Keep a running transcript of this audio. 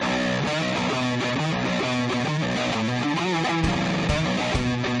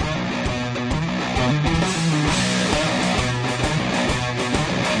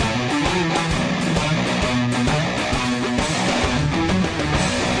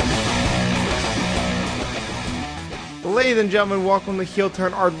Ladies and gentlemen, welcome to Heel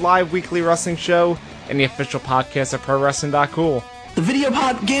Turn, our live weekly wrestling show and the official podcast of ProWrestling.cool. The video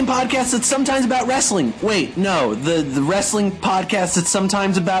game podcast that's sometimes about wrestling. Wait, no, the wrestling podcast that's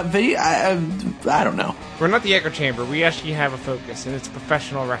sometimes about video. I don't know. We're not the echo chamber. We actually have a focus, and it's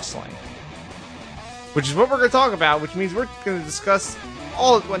professional wrestling, which is what we're going to talk about. Which means we're going to discuss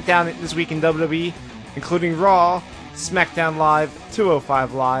all that went down this week in WWE, including Raw, SmackDown Live,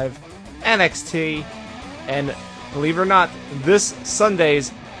 205 Live, NXT, and believe it or not, this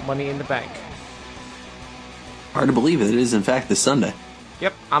Sunday's Money in the Bank. Hard to believe it is, in fact, this Sunday.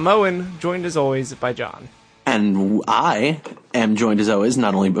 Yep, I'm Owen, joined as always by John. And I am joined as always,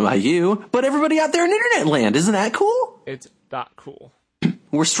 not only by you, but everybody out there in internet land. Isn't that cool? It's not cool.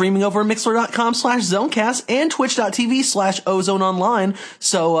 We're streaming over at Mixler.com/Zonecast and Twitch.tv/OzoneOnline.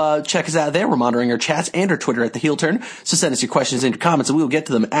 So check us out there. We're monitoring our chats and our Twitter at the Heel Turn. So send us your questions and your comments, and we will get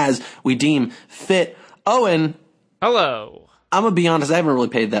to them as we deem fit. Owen. Hello. I'm going to be honest, I haven't really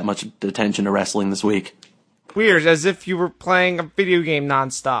paid that much attention to wrestling this week. Weird, as if you were playing a video game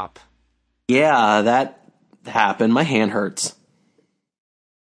nonstop. Yeah, that happened. My hand hurts.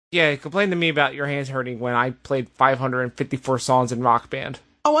 Yeah, complain to me about your hands hurting when I played 554 songs in Rock Band.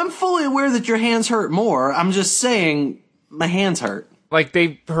 Oh, I'm fully aware that your hands hurt more. I'm just saying my hands hurt. Like,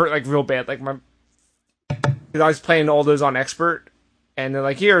 they hurt, like, real bad. Like, because I was playing all those on Expert, and they're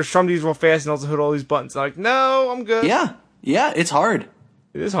like, here, strum these real fast and also hit all these buttons. I'm like, no, I'm good. Yeah, it's hard.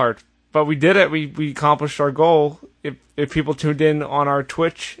 It is hard. But we did it. We accomplished our goal. If people tuned in on our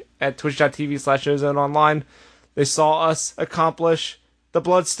Twitch at twitch.tv/OzoneOnline, they saw us accomplish the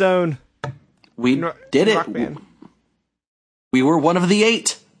Bloodstone. We did it. We were one of the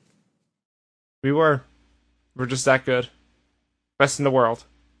 8. We were. We're just that good. Best in the world.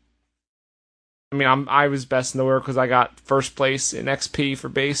 I mean, I was best in the world because I got first place in XP for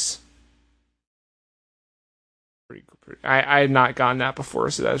base. I had not gotten that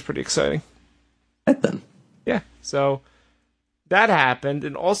before, so that was pretty exciting. Right then. Yeah, so that happened,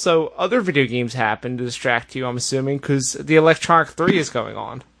 and also other video games happened to distract you, I'm assuming, because the Electronic 3 is going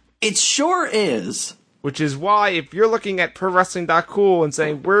on. It sure is. Which is why, if you're looking at ProWrestling.cool and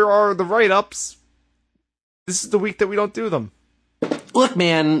saying, where are the write-ups? This is the week that we don't do them. Look,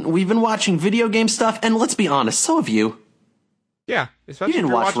 man, we've been watching video game stuff, and let's be honest, so have you. Yeah, especially you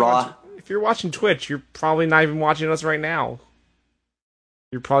didn't watch Raw. If you're watching Twitch, you're probably not even watching us right now.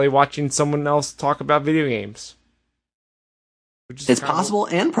 You're probably watching someone else talk about video games. It's possible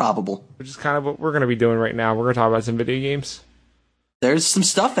and probable. Which is kind of what we're going to be doing right now. We're going to talk about some video games. There's some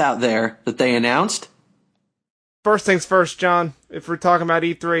stuff out there that they announced. First things first, John. If we're talking about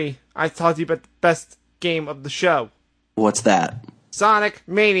E3, I talked to you about the best game of the show. What's that? Sonic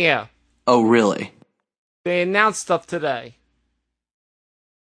Mania. Oh, really? They announced stuff today.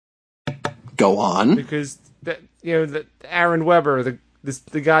 Go on. Because that Aaron Weber,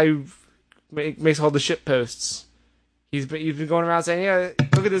 the guy who makes all the shit posts, he's been going around saying, yeah,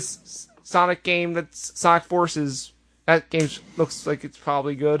 look at this Sonic game that's Sonic Forces. That game looks like it's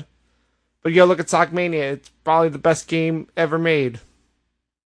probably good. But look at Sonic Mania. It's probably the best game ever made.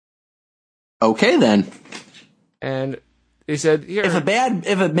 Okay, then. And they said, here, if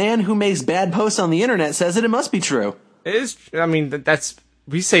a man who makes bad posts on the internet says it must be true. It is. I mean,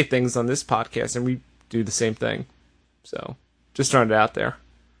 we say things on this podcast, and we do the same thing. So, just throwing it out there.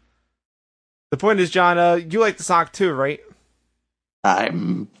 The point is, John, you like the Sonic 2, right?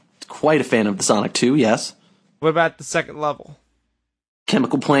 I'm quite a fan of the Sonic 2, yes. What about the second level?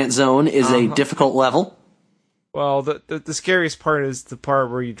 Chemical Plant Zone is a difficult level. Well, the scariest part is the part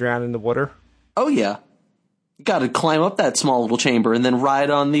where you drown in the water. Oh, yeah. You gotta climb up that small little chamber and then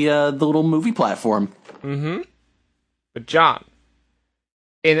ride on the little movie platform. Mm-hmm. But, John,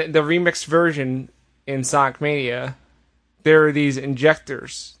 in the remixed version in Sonic Mania, there are these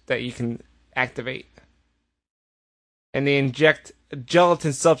injectors that you can activate. And they inject a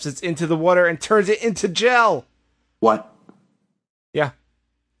gelatin substance into the water and turns it into gel. What? Yeah.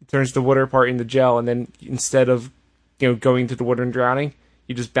 It turns the water part into gel, and then instead of going into the water and drowning,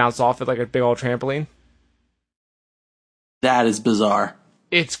 you just bounce off it like a big old trampoline. That is bizarre.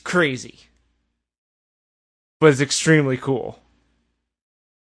 It's crazy. But it's extremely cool.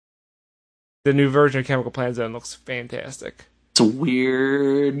 The new version of Chemical Plant Zone looks fantastic. It's a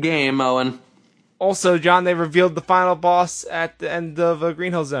weird game, Owen. Also, John, they revealed the final boss at the end of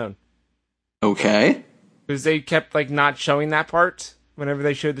Green Hill Zone. Okay. Because they kept not showing that part whenever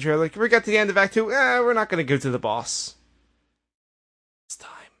they showed the trailer. Like, we got to the end of Act 2, we're not going to go to the boss. It's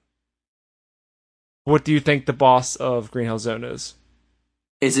time. What do you think the boss of Green Hill Zone is?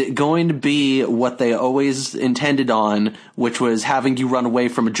 Is it going to be what they always intended on, which was having you run away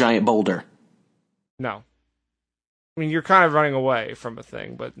from a giant boulder? No. mean, you're kind of running away from a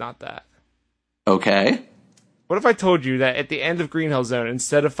thing, but not that. Okay. What if I told you that at the end of Green Hill Zone,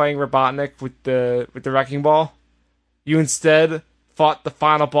 instead of fighting Robotnik with the Wrecking Ball, you instead fought the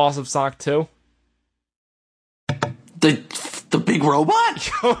final boss of Sonic 2? The big robot?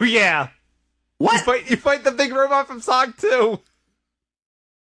 Oh, yeah. What? You fight the big robot from Sonic 2.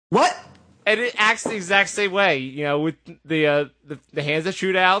 What? And it acts the exact same way, you know, with the hands that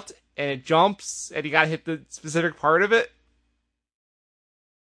shoot out, and it jumps, and you gotta hit the specific part of it.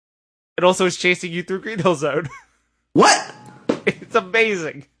 It also is chasing you through Green Hill Zone. What? It's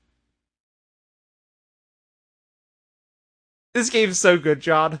amazing. This game's so good,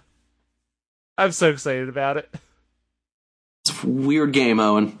 John. I'm so excited about it. It's a weird game,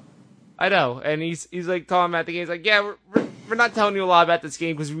 Owen. I know, and he's like talking about the game. He's like, yeah, we're not telling you a lot about this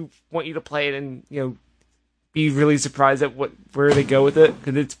game because we want you to play it and, you know, be really surprised at where they go with it,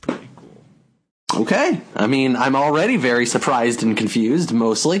 because it's pretty cool. Okay. I mean, I'm already very surprised and confused,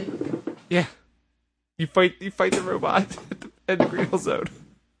 mostly. Yeah. You fight the robot at the Green Hill Zone.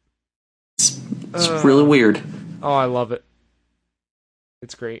 It's really weird. Oh, I love it.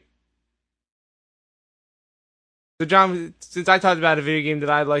 It's great. So, John, since I talked about a video game that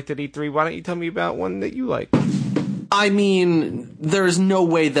I liked at E3, why don't you tell me about one that you like? I mean, there's no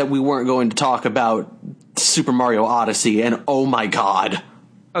way that we weren't going to talk about Super Mario Odyssey, and oh my god.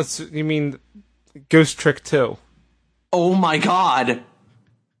 Oh, so you mean Ghost Trick 2? Oh my god.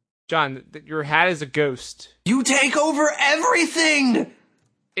 John, your hat is a ghost. You take over everything!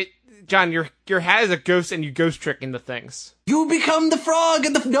 John, your hat is a ghost and you ghost trick into things. You become the frog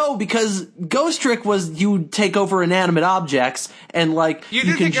and no, because Ghost Trick was you take over inanimate objects and like you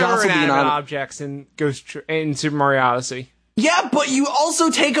can take over jostle the inanimate objects in in Super Mario Odyssey. Yeah, but you also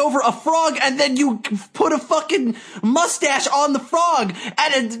take over a frog and then you put a fucking mustache on the frog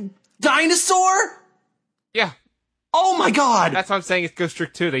and a dinosaur? Yeah. Oh my god. That's what I'm saying, it's Ghost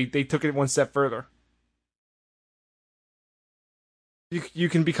Trick 2. They took it one step further. You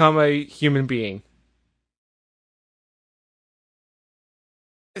can become a human being.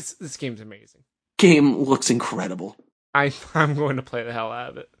 This game's amazing. Game looks incredible. I'm going to play the hell out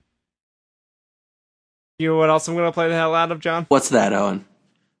of it. You know what else I'm going to play the hell out of, John? What's that, Owen?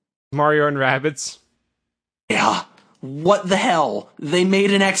 Mario and Rabbids. Yeah. What the hell? They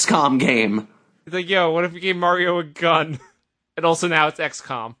made an XCOM game. It's like, yo, what if we gave Mario a gun? And also now it's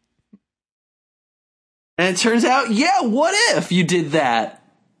XCOM. And it turns out, yeah, what if you did that?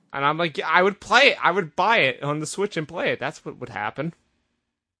 And I'm like, I would play it. I would buy it on the Switch and play it. That's what would happen.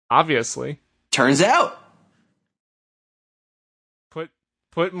 Obviously. Turns out.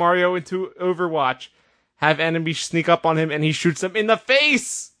 Put Mario into Overwatch. Have enemies sneak up on him and he shoots them in the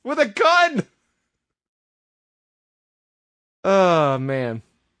face with a gun. Oh, man.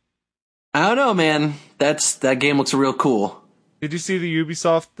 I don't know, man. That game looks real cool. Did you see the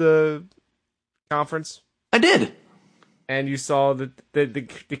Ubisoft conference? I did. And you saw that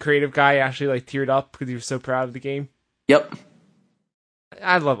the creative guy actually like teared up because he was so proud of the game. Yep.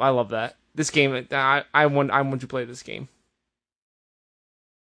 I love that. This game, I want to play this game.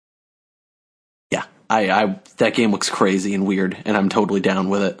 Yeah, I that game looks crazy and weird, and I'm totally down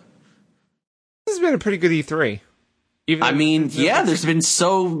with it. This has been a pretty good E3. There's been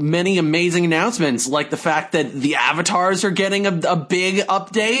so many amazing announcements, like the fact that the avatars are getting a big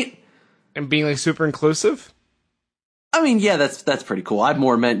update. And being like super inclusive? I mean, yeah, that's pretty cool. I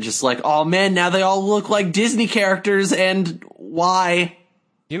more meant just like, oh man, now they all look like Disney characters, and why?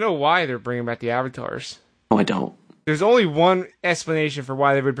 You know why they're bringing back the avatars? No, I don't. There's only one explanation for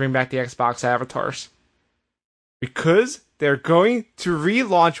why they would bring back the Xbox avatars. Because they're going to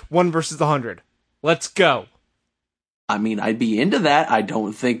relaunch 1 vs. 100. Let's go. I mean, I'd be into that. I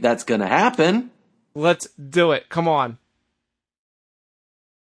don't think that's gonna happen. Let's do it. Come on.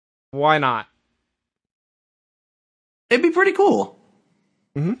 Why not? It'd be pretty cool.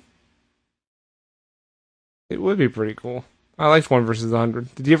 Mm-hmm. It would be pretty cool. I liked 1 vs.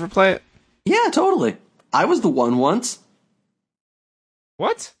 100. Did you ever play it? Yeah, totally. I was the one once.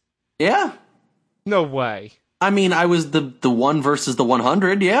 What? Yeah. No way. I mean, I was the 1 versus the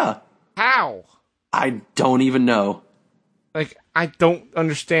 100, yeah. How? I don't even know. Like, I don't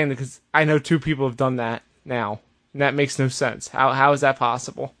understand because I know 2 people have done that now. And that makes no sense. How is that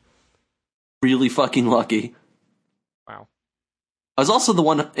possible? Really fucking lucky. Wow. I was also the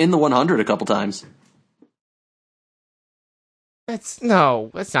one in the 100 a couple times. That's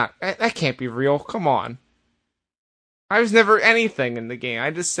not, that can't be real. Come on. I was never anything in the game. I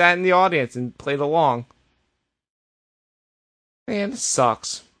just sat in the audience and played along. Man, this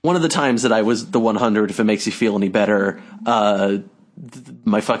sucks. One of the times that I was the 100, if it makes you feel any better,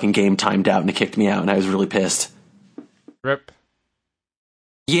 my fucking game timed out and it kicked me out and I was really pissed. Rip.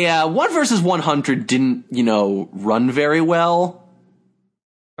 Yeah, 1 versus 100 didn't, run very well.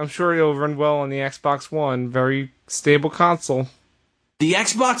 I'm sure it'll run well on the Xbox One. Very stable console. The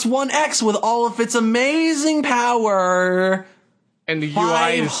Xbox One X with all of its amazing power. And the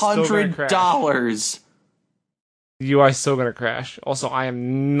UI is still going to crash. $500. The UI is still going to crash. Also, I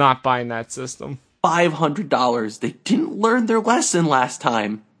am not buying that system. $500. They didn't learn their lesson last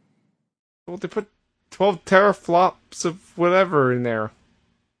time. Well, they put 12 teraflops of whatever in there.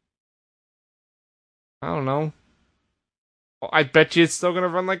 I don't know. I bet you it's still going to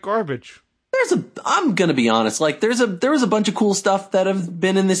run like garbage. I'm gonna be honest, like there was a bunch of cool stuff that have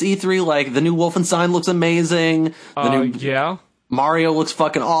been in this E3, like the new Wolfenstein looks amazing. Yeah. Mario looks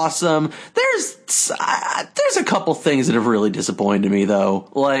fucking awesome. There's a couple things that have really disappointed me though.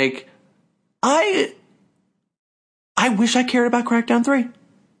 Like I wish I cared about Crackdown 3.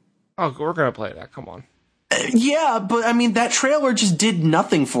 Oh, we're gonna play that. Come on. Yeah, but I mean that trailer just did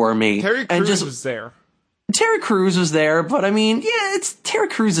nothing for me. Terry Crews was there. Terry Crews was there, but I mean, yeah, Terry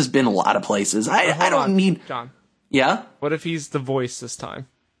Crews has been a lot of places. I don't need John. Yeah? What if he's the voice this time?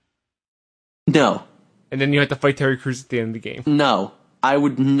 No. And then you have to fight Terry Crews at the end of the game. No. I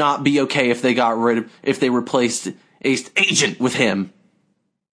would not be okay if they replaced Agent with him.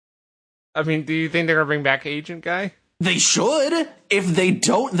 I mean, do you think they're gonna bring back Agent Guy? They should. If they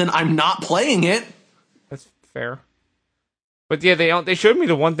don't, then I'm not playing it. That's fair. But yeah, they showed me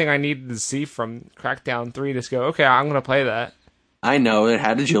the one thing I needed to see from Crackdown 3 to go, okay, I'm going to play that. I know, it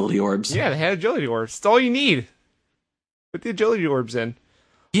had agility orbs. Yeah, they had agility orbs. That's all you need. Put the agility orbs in.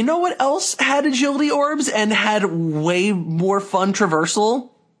 You know what else had agility orbs and had way more fun traversal?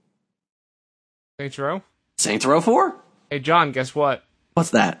 Saints Row? Saints Row 4? Hey, John, guess what?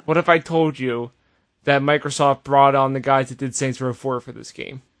 What's that? What if I told you that Microsoft brought on the guys that did Saints Row 4 for this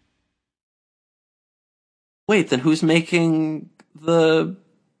game? Wait, then who's making the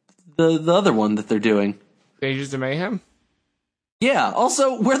other one that they're doing? Agents of Mayhem? Yeah,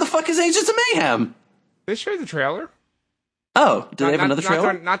 also, where the fuck is Agents of Mayhem? They showed the trailer. Oh, do they have another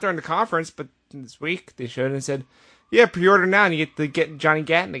trailer? Not during the conference, but this week they showed it and said, yeah, pre-order now and you get to get Johnny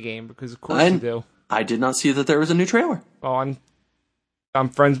Gat in the game, because of course you do. I did not see that there was a new trailer. Well, I'm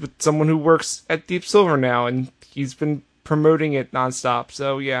friends with someone who works at Deep Silver now, and he's been promoting it nonstop,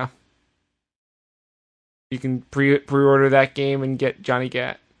 so yeah. You can pre-order that game and get Johnny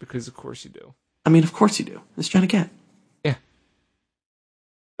Gat, because of course you do. I mean, of course you do. It's Johnny Gat. Yeah.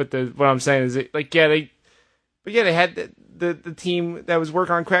 But what I'm saying is, they had the team that was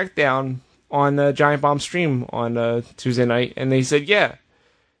working on Crackdown on Giant Bomb stream on Tuesday night, and they said,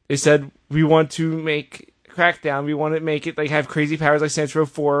 they said, we want to make Crackdown, we want to make it have crazy powers like Saints Row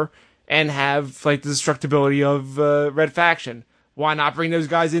 4, and have the destructibility of Red Faction. Why not bring those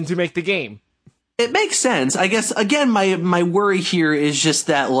guys in to make the game? It makes sense. I guess, again, my worry here is just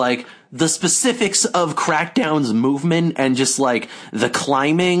that, the specifics of Crackdown's movement and just, the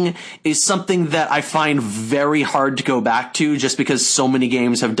climbing is something that I find very hard to go back to just because so many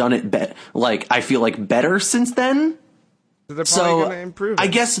games have done it, I feel better since then. So they're probably going to improve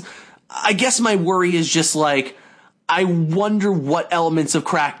it. I guess my worry is just, I wonder what elements of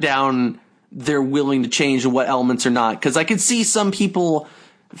Crackdown they're willing to change and what elements are not. Because I could see some people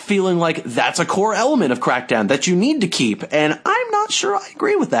feeling like that's a core element of Crackdown that you need to keep, and I'm not sure I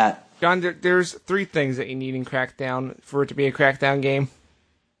agree with that. John, there's 3 things that you need in Crackdown for it to be a Crackdown game.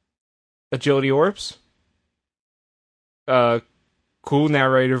 Agility orbs, cool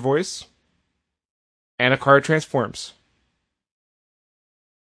narrator voice, and a car transforms.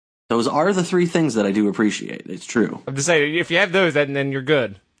 Those are the 3 things that I do appreciate. It's true. I'm just saying, if you have those, then you're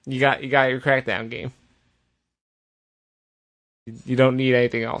good. You got your Crackdown game. You don't need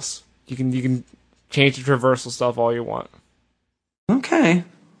anything else. You can change the traversal stuff all you want. Okay.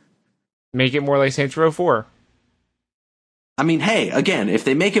 Make it more like Saints Row 4. I mean, hey, again, if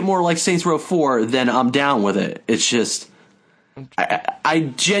they make it more like Saints Row 4, then I'm down with it. It's just,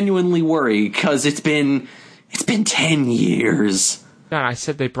 I genuinely worry because it's been 10 years. No, I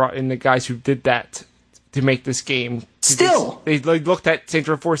said they brought in the guys who did that to make this game. Still, they looked at Saints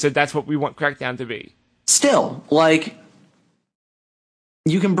Row 4 and said that's what we want Crackdown to be. Still,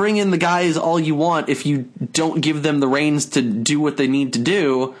 you can bring in the guys all you want. If you don't give them the reins to do what they need to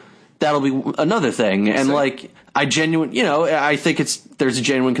do, that'll be another thing. And I think there's a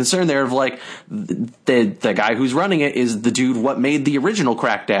genuine concern there of the guy who's running it is the dude what made the original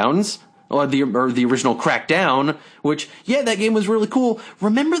Crackdowns or the original Crackdown, which that game was really cool.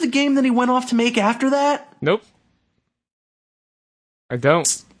 Remember the game that he went off to make after that? Nope. I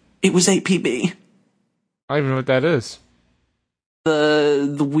don't. It was 8PB. I don't even know what that is.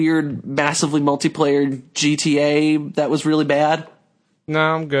 The weird, massively multiplayer GTA that was really bad? No,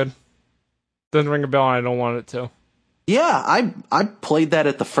 I'm good. Doesn't ring a bell and I don't want it to. Yeah, I played that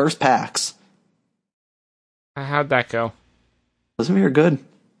at the first PAX. How'd that go? Wasn't very good.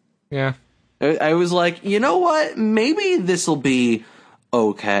 Yeah. I was like, you know what? Maybe this'll be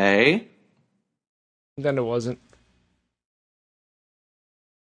okay. Then it wasn't.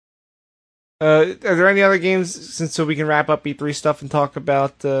 Are there any other games, so we can wrap up E3 stuff and talk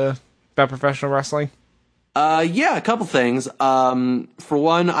about professional wrestling? Yeah, a couple things. For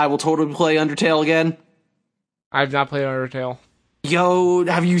one, I will totally play Undertale again. I've not played Undertale. Yo,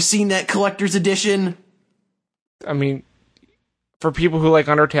 have you seen that collector's edition? I mean, for people who like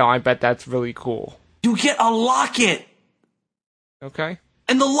Undertale, I bet that's really cool. You get a locket! Okay.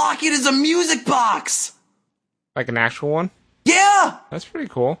 And the locket is a music box! Like an actual one? Yeah! That's pretty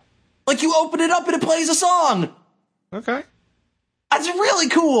cool. Like you open it up and it plays a song! Okay. That's really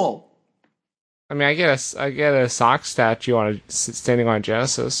cool! I mean, I get a sock statue standing on a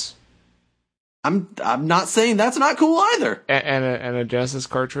Genesis. I'm not saying that's not cool either. And a Genesis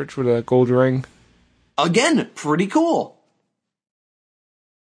cartridge with a gold ring. Again, pretty cool.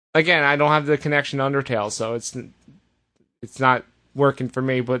 Again, I don't have the connection to Undertale, so it's not working for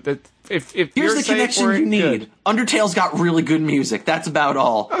me. But if here's the connection you need. Good. Undertale's got really good music. That's about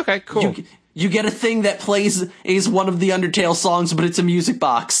all. Okay, cool. You get a thing that is one of the Undertale songs, but it's a music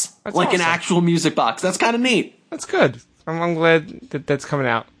box, that's like awesome. An actual music box. That's kind of neat. That's good. I'm glad that's coming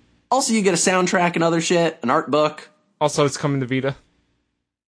out. Also, you get a soundtrack and other shit, an art book. Also, it's coming to Vita.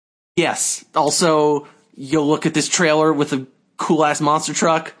 Yes. Also, you'll look at this trailer with a cool-ass monster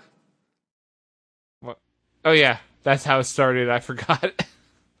truck. What? Oh, yeah. That's how it started. I forgot.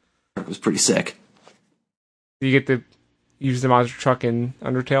 It was pretty sick. Do you get to use the monster truck in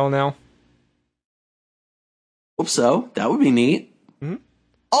Undertale now? Hope so. That would be neat. Mm-hmm.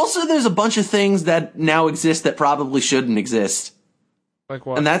 Also, there's a bunch of things that now exist that probably shouldn't exist. Like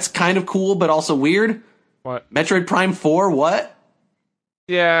what? And that's kind of cool, but also weird. What? Metroid Prime 4, what?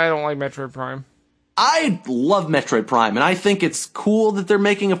 Yeah, I don't like Metroid Prime. I love Metroid Prime, and I think it's cool that they're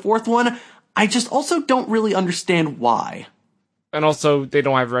making a fourth one. I just also don't really understand why. And also, they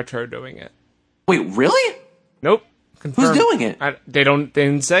don't have Retro doing it. Wait, really? Nope. Confirmed. Who's doing it? They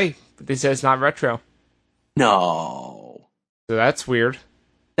didn't say, but they said it's not Retro. No. So that's weird.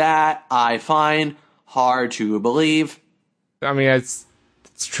 That I find hard to believe. I mean, it's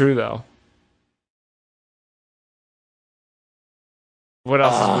true, though. What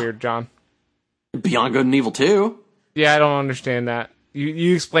else is weird, John? Beyond Good and Evil 2. Yeah, I don't understand that.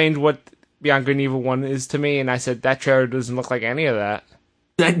 You explained what Beyond Good and Evil 1 is to me, and I said that trailer doesn't look like any of that.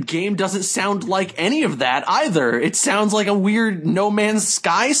 That game doesn't sound like any of that either. It sounds like a weird No Man's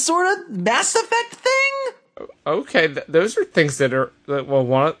Sky sort of Mass Effect thing. Okay, those are things that are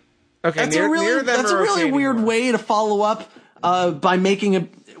one. Okay, that's a really weird way to follow up by making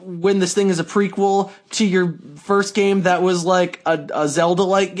when this thing is a prequel to your first game that was like a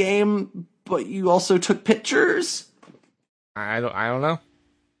Zelda-like game, but you also took pictures. I don't know.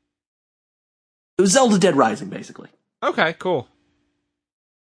 It was Zelda Dead Rising, basically. Okay, cool.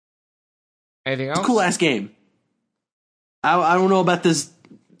 Anything else? It's a cool-ass game. I don't know about this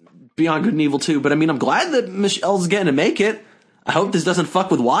Beyond Good and Evil 2, but I mean, I'm glad that Michelle's getting to make it. I hope this doesn't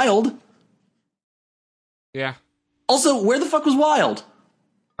fuck with Wild. Yeah. Also, where the fuck was Wild?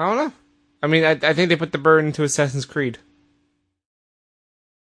 I don't know. I mean, I think they put the bird into Assassin's Creed.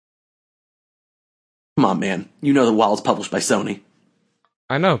 Come on, man. You know that Wild's published by Sony.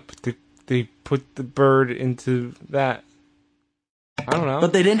 I know, but they put the bird into that. I don't know.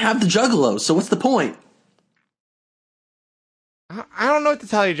 But they didn't have the Juggalos, so what's the point? I don't know what to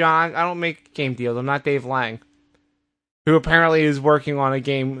tell you, John. I don't make game deals. I'm not Dave Lang, who apparently is working on a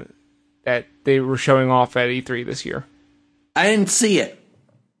game that they were showing off at E3 this year. I didn't see it.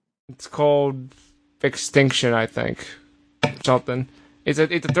 It's called Extinction, I think. Something. It's a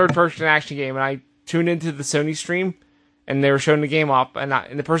third-person action game, and I tuned into the Sony stream, and they were showing the game up, and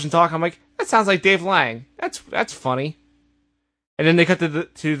the person talking, I'm like, that sounds like Dave Lang. That's funny. And then they cut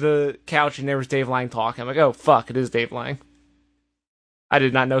to the couch, and there was Dave Lang talking. I'm like, oh, fuck, it is Dave Lang. I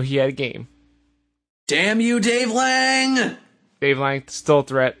did not know he had a game. Damn you, Dave Lang! Dave Lang, still a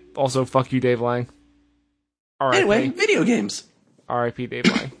threat. Also, fuck you, Dave Lang. R.I.P. Anyway, video games. R.I.P. Dave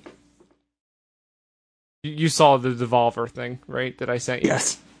Lang. You saw the Devolver thing, right, that I sent you?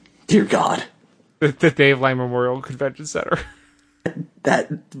 Yes. Dear God. The Dave Lang Memorial Convention Center.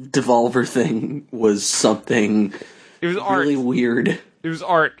 That Devolver thing was something it was art. Really weird. It was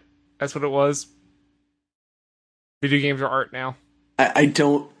art. That's what it was. Video games are art now. I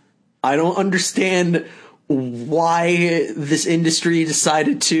don't understand why this industry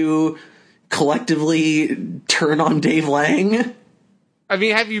decided to collectively turn on Dave Lang. I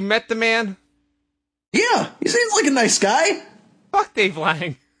mean, have you met the man? Yeah, he seems like a nice guy. Fuck Dave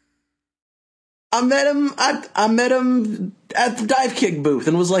Lang. I met him at the dive kick booth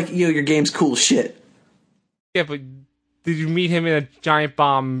and was like, yo, your game's cool as shit. Yeah, but did you meet him in a giant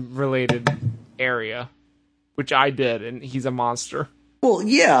bomb related area? Which I did, and he's a monster. Well,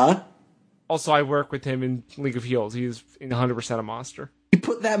 yeah. Also, I work with him in League of Heels. He's 100% a monster. You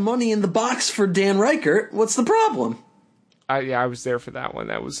put that money in the box for Dan Reichert. What's the problem? I was there for that one.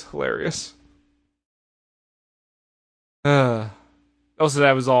 That was hilarious. Also,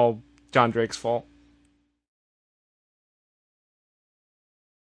 that was all John Drake's fault.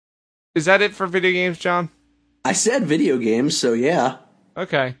 Is that it for video games, John? I said video games, so yeah.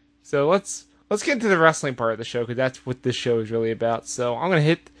 Okay, so let's get into the wrestling part of the show, because that's what this show is really about. So I'm going to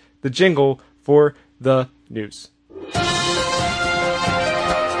hit the jingle for the news.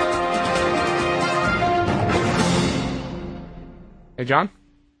 Hey, John?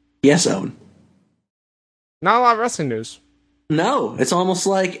 Yes, Owen. Not a lot of wrestling news. No, it's almost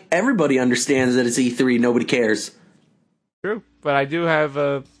like everybody understands that it's E3, nobody cares. True, but I do have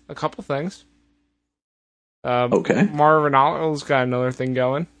a couple things. Okay. Mauro Ranallo's got another thing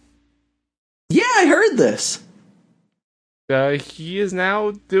going. Yeah, I heard this. He is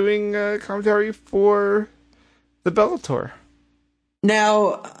now doing commentary for the Bellator.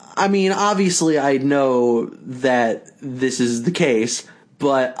 Now, I mean, obviously I know that this is the case,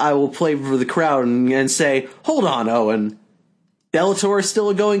 but I will play for the crowd and say, hold on, Owen. Bellator is still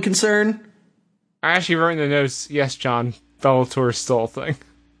a going concern? I actually wrote in the notes, yes, John, Bellator is still a thing.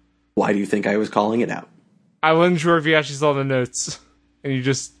 Why do you think I was calling it out? I wasn't sure if you actually saw the notes, and you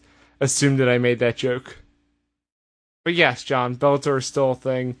just assumed that I made that joke. But yes, John, Bellator is still a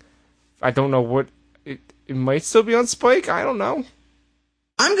thing. I don't know what... It might still be on Spike, I don't know.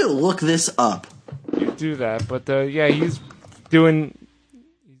 I'm gonna look this up. You do that, but yeah, he's doing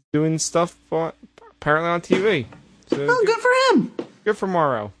stuff apparently on TV. So Oh, good for him. Good for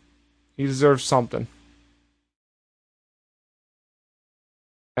Mauro. He deserves something.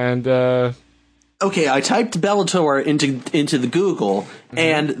 And Okay, I typed Bellator into the Google,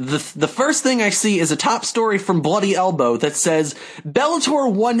 and the first thing I see is a top story from Bloody Elbow that says,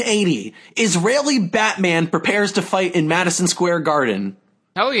 Bellator 180, Israeli Batman prepares to fight in Madison Square Garden.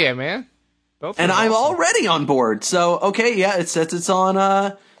 hell yeah, man. And I'm already on board. So, okay, yeah, it says it's on,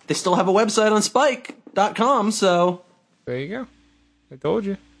 they still have a website on Spike.com, so. There you go. I told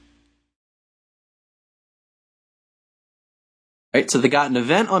you. Right, so they got an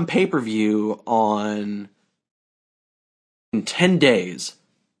event on pay-per-view in 10 days.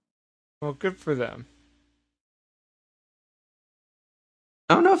 Well, good for them.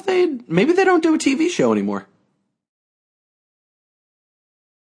 I don't know if maybe they don't do a TV show anymore.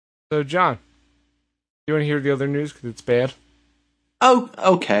 So, John, you want to hear the other news because it's bad? Oh,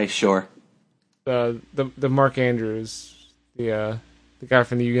 okay, sure. The Mark Andrews, the guy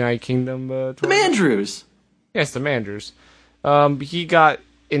from the United Kingdom. The Mandrews. Yes, the Mandrews. He got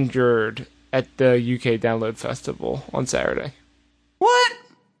injured at the UK Download Festival on Saturday. What?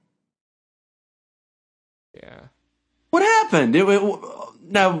 Yeah. What happened?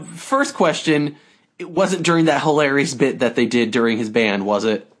 Now, first question, it wasn't during that hilarious bit that they did during his band, was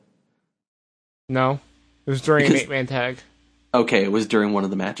it? No. It was during an 8-man tag. Okay, it was during one of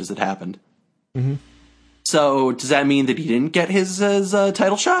the matches that happened. Mm-hmm. So, does that mean that he didn't get his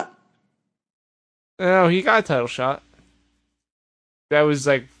title shot? No, he got a title shot. That was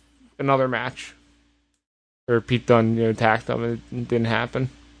like another match. Or Pete Dunne, attacked him and it didn't happen.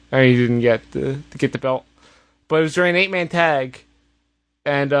 I mean, he didn't get to get the belt. But it was during an 8-man tag.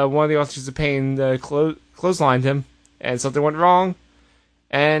 And one of the Authors of Pain clotheslined him. And something went wrong.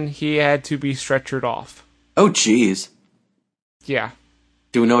 And he had to be stretchered off. Oh, jeez. Yeah.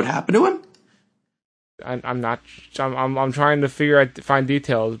 Do we know what happened to him? I'm not. I'm trying to find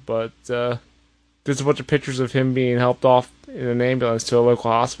details, but there's a bunch of pictures of him being helped off in an ambulance to a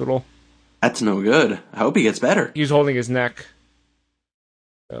local hospital. That's no good. I hope he gets better. He was holding his neck.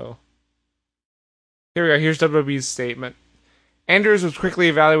 So here we go. Here's WWE's statement. Andrews was quickly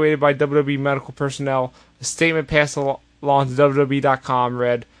evaluated by WWE medical personnel. A statement passed along to WWE.com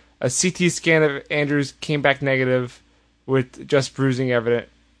read, a CT scan of Andrews came back negative with just bruising evident.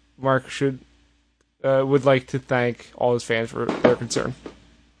 Mark would like to thank all his fans for their concern.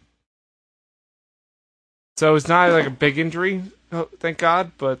 So it's not like a big injury, thank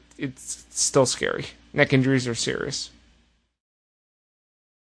God, but it's still scary. Neck injuries are serious.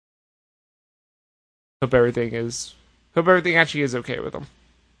 Hope everything actually is okay with him.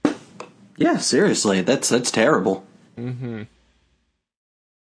 Yeah, seriously, that's terrible. Mm-hmm.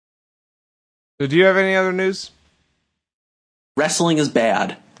 So do you have any other news? Wrestling is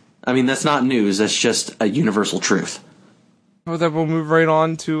bad. I mean, that's not news. That's just a universal truth. Well, then we'll move right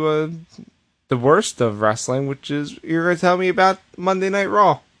on to the worst of wrestling, which is you're going to tell me about Monday Night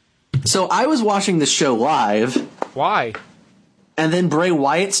Raw. So I was watching this show live. Why? And then Bray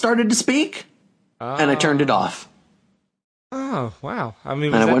Wyatt started to speak, and I turned it off. Oh, wow. I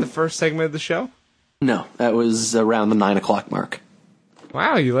mean, was that the first segment of the show? No, that was around the 9 o'clock mark.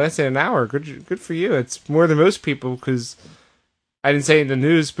 Wow, you lasted an hour. Good for you. It's more than most people, because I didn't say it in the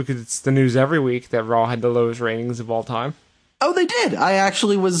news because it's the news every week that Raw had the lowest ratings of all time. Oh, they did. I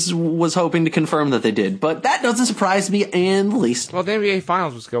actually was hoping to confirm that they did, but that doesn't surprise me in the least. Well, the NBA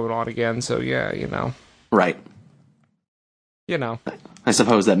Finals was going on again, so yeah, you know. Right. You know. I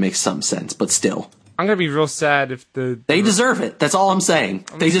suppose that makes some sense, but still. I'm going to be real sad if They deserve it. That's all I'm saying.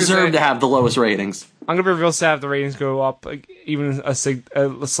 They deserve to have the lowest ratings. I'm going to be real sad if the ratings go up even a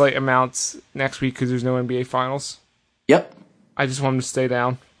slight amount next week because there's no NBA Finals. Yep. I just want them to stay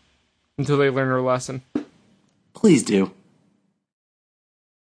down until they learn their lesson. Please do.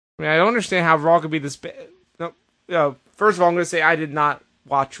 I mean, I don't understand how Raw could be this bad. No, first of all, I'm going to say I did not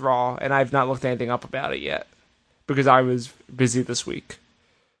watch Raw, and I've not looked anything up about it yet because I was busy this week.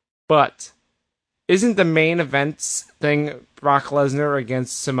 But isn't the main events thing Brock Lesnar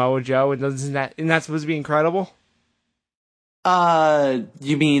against Samoa Joe, and isn't that supposed to be incredible?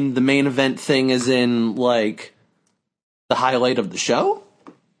 You mean the main event thing is in, like, the highlight of the show?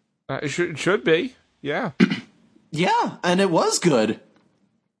 It should be, yeah. Yeah, and it was good.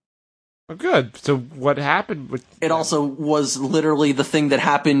 Oh, good. So what happened with... It also was literally the thing that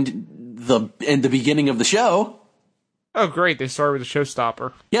happened in the beginning of the show. Oh, great. They started with a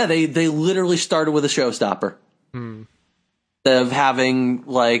showstopper. Yeah, they literally started with a showstopper.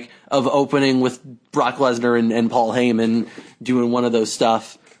 Of opening with Brock Lesnar and Paul Heyman doing one of those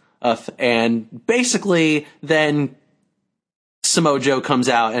stuff. And basically, then Samoa Joe comes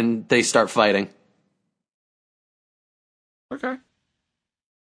out and they start fighting. Okay.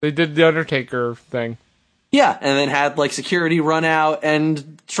 They did the Undertaker thing. Yeah, and then had, like, security run out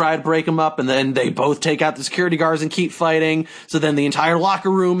and try to break them up, and then they both take out the security guards and keep fighting, so then the entire locker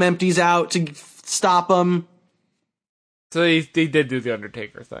room empties out to stop them. So they did do the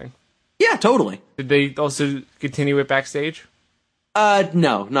Undertaker thing? Yeah, totally. Did they also continue it backstage?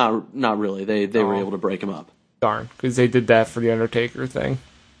 No, not really. They were able to break him up. Darn, because they did that for the Undertaker thing.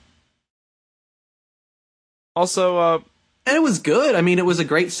 Also, and it was good. I mean, it was a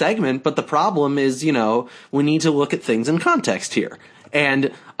great segment, but the problem is, we need to look at things in context here.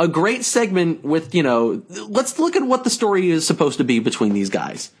 And a great segment with, let's look at what the story is supposed to be between these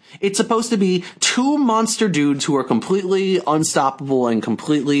guys. It's supposed to be two monster dudes who are completely unstoppable and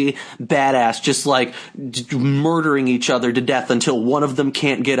completely badass, just like murdering each other to death until one of them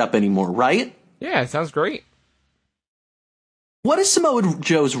can't get up anymore, right? Yeah, it sounds great. What has Samoa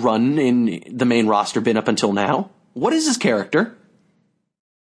Joe's run in the main roster been up until now? What is his character?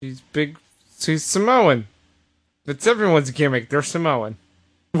 He's Samoan. That's everyone's gimmick. They're Samoan.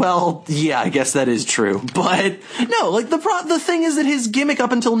 Well, yeah, I guess that is true. But, no, like, the thing is that his gimmick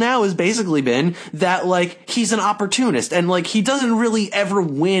up until now has basically been that, like, he's an opportunist. And, like, he doesn't really ever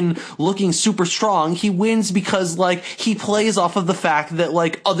win looking super strong. He wins because, like, he plays off of the fact that,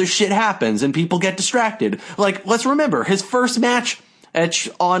 like, other shit happens and people get distracted. Like, let's remember, his first match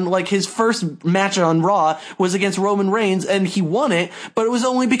on Raw was against Roman Reigns, and he won it, but it was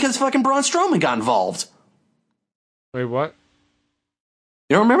only because fucking Braun Strowman got involved. Wait, what?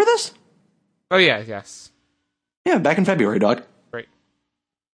 You don't remember this? Oh, yeah, yes. Yeah, back in February, dog. Right.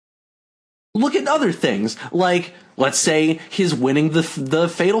 Look at other things, like, let's say his winning the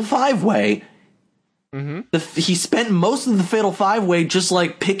Fatal 5-Way. Mm-hmm. He spent most of the Fatal 5-Way just,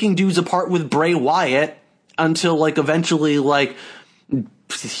 like, picking dudes apart with Bray Wyatt until, like, eventually, like,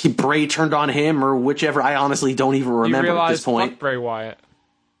 Bray turned on him or whichever. I honestly don't even remember at this point. Fuck Bray Wyatt.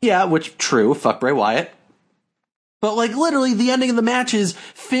 Yeah, true. Fuck Bray Wyatt. But, like, literally, the ending of the match is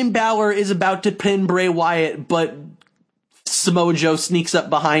Finn Balor is about to pin Bray Wyatt, but Samoa Joe sneaks up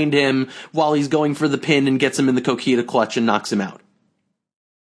behind him while he's going for the pin and gets him in the Coquina clutch and knocks him out.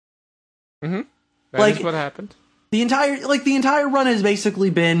 Mm-hmm. That's what happened. The entire run has basically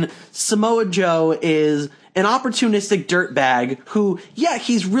been Samoa Joe is an opportunistic dirtbag who, yeah,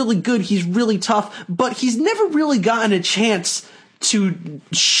 he's really good, he's really tough, but he's never really gotten a chance to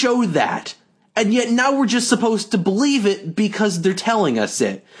show that. And yet now we're just supposed to believe it because they're telling us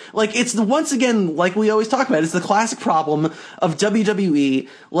it. Like, it's once again, like we always talk about, it's the classic problem of WWE,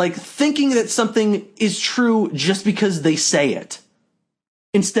 like, thinking that something is true just because they say it.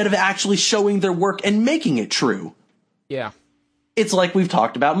 instead of actually showing their work and making it true. Yeah. It's like we've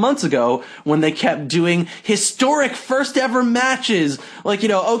talked about months ago when they kept doing historic first ever matches. Like,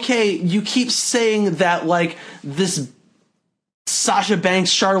 okay, you keep saying that, like, this Sasha Banks,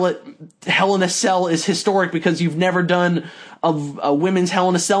 Charlotte Hell in a Cell is historic because you've never done a women's Hell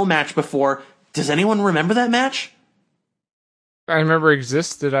in a Cell match before. Does anyone remember that match? I remember it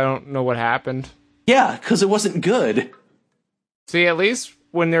existed. I don't know what happened. Yeah, because it wasn't good. See, at least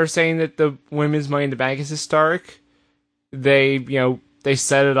when they're saying that the women's Money in the Bank is historic, they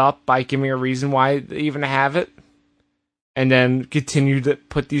set it up by giving a reason why they even have it, and then continue to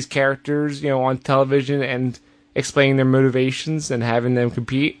put these characters, on television and explaining their motivations and having them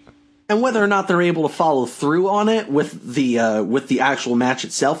compete. And whether or not they're able to follow through on it with the actual match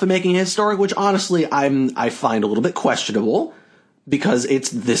itself and making it historic, which honestly I find a little bit questionable, because it's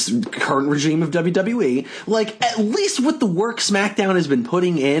this current regime of WWE. Like, at least with the work SmackDown has been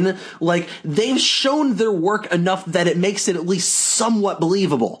putting in, like, they've shown their work enough that it makes it at least somewhat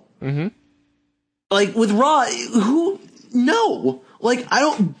believable. Mm-hmm. Like, with Raw, no. Like, I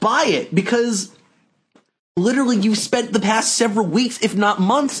don't buy it, because literally you've spent the past several weeks, if not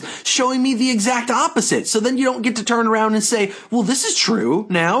months, showing me the exact opposite. So then you don't get to turn around and say, well, this is true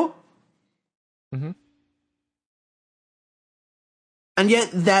now. Mm-hmm. And yet,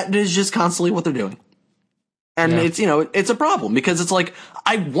 that is just constantly what they're doing. And it's, it's a problem, because it's like,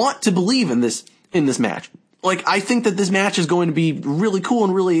 I want to believe in this match. Like, I think that this match is going to be really cool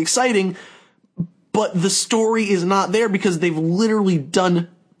and really exciting, but the story is not there because they've literally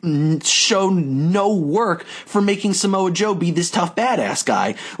shown no work for making Samoa Joe be this tough badass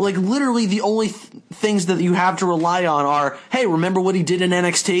guy. Like, literally the only things that you have to rely on are, hey, remember what he did in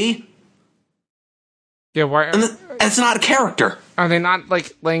NXT? Yeah, why? And it's not a character. Are they not,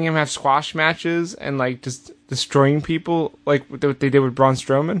 like, letting him have squash matches and, like, just destroying people like what they did with Braun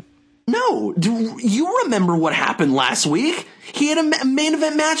Strowman? No. Do you remember what happened last week? He had a main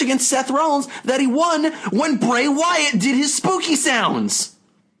event match against Seth Rollins that he won when Bray Wyatt did his spooky sounds.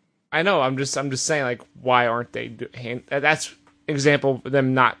 I know. I'm just saying, like, why aren't they? That's an example of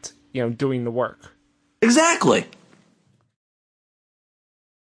them not, doing the work. Exactly.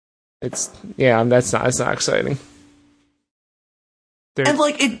 That's not exciting. And,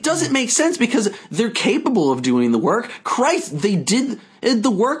 like, it doesn't make sense because they're capable of doing the work. Christ, they did the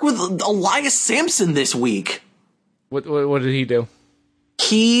work with Elias Sampson this week. What did he do?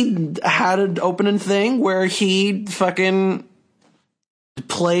 He had an opening thing where he fucking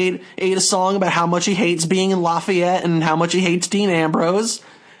ate a song about how much he hates being in Lafayette and how much he hates Dean Ambrose.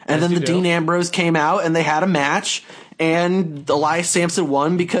 And then Dean Ambrose came out and they had a match. And Elias Sampson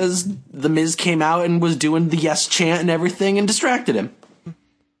won because The Miz came out and was doing the yes chant and everything and distracted him.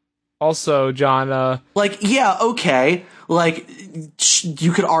 Also, John, yeah, okay. Like,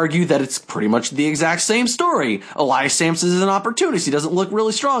 you could argue that it's pretty much the exact same story. Elias Sampson is an opportunist. He doesn't look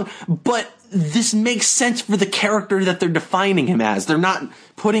really strong. But this makes sense for the character that they're defining him as. They're not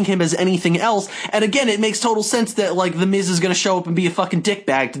putting him as anything else. And again, it makes total sense that, like, The Miz is going to show up and be a fucking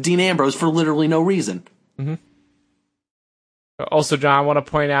dickbag to Dean Ambrose for literally no reason. Mm-hmm. Also, John, I want to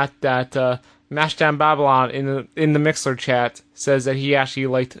point out that Mashdown Babylon in the Mixler chat says that he actually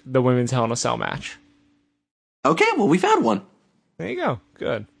liked the women's Hell in a Cell match. Okay, well, we found one. There you go.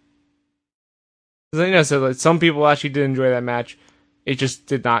 Good. So like, some people actually did enjoy that match. It just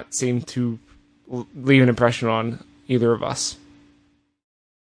did not seem to leave an impression on either of us.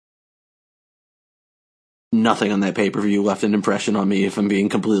 Nothing on that pay-per-view left an impression on me, if I'm being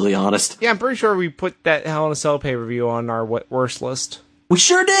completely honest. Yeah, I'm pretty sure we put that Hell in a Cell pay-per-view on our worst list. We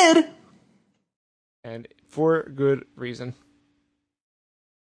sure did! And for good reason.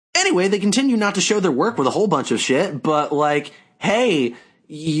 Anyway, they continue not to show their work with a whole bunch of shit, but, like, hey,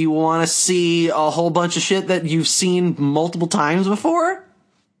 you want to see a whole bunch of shit that you've seen multiple times before?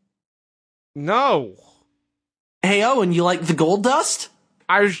 No. Hey, Owen, you like the Gold Dust?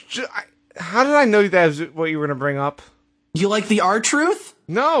 How did I know that was what you were going to bring up? You like the R-Truth?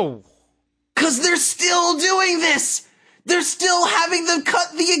 No. 'Cause they're still doing this! They're still having them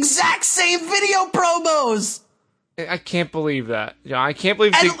cut the exact same video promos! I can't believe that. I can't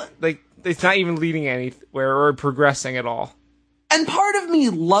believe it's not even leading anywhere or progressing at all. And part of me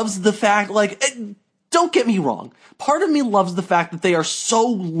loves the fact, don't get me wrong. Part of me loves the fact that they are so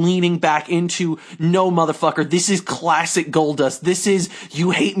leaning back into, no, motherfucker, this is classic Goldust. This is, you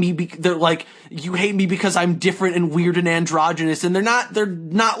hate me because I'm different and weird and androgynous. And they're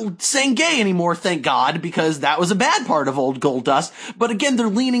not saying gay anymore, thank God, because that was a bad part of old Goldust. But again, they're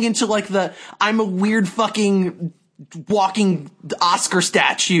leaning into I'm a weird fucking walking Oscar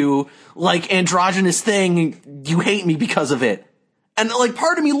statue, androgynous thing. You hate me because of it. And, like,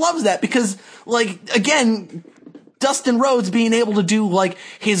 part of me loves that because, like, again, Dustin Rhodes being able to do, like,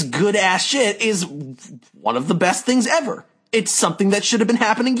 his good-ass shit is one of the best things ever. It's something that should have been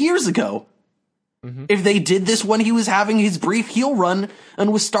happening years ago. Mm-hmm. If they did this when he was having his brief heel run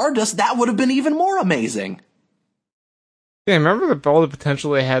and with Stardust, that would have been even more amazing. Yeah, remember all the potential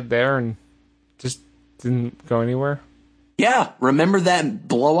they had there and just didn't go anywhere? Yeah, remember that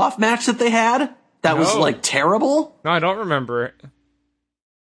blow-off match that they had? That was, like, terrible? No, I don't remember it.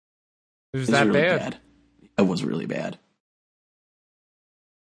 It was that really bad. It was really bad.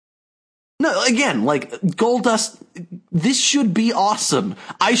 No, again, like, Goldust, this should be awesome.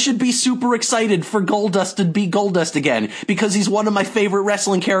 I should be super excited for Goldust to be Goldust again, because he's one of my favorite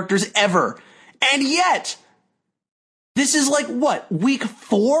wrestling characters ever. And yet, this is like, what, week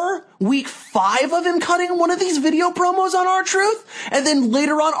 4? Week 5 of him cutting one of these video promos on R-Truth? And then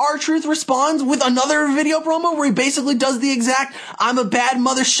later on, R-Truth responds with another video promo where he basically does the exact, I'm a bad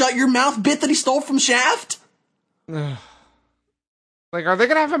mother, shut your mouth bit that he stole from Shaft? Like, are they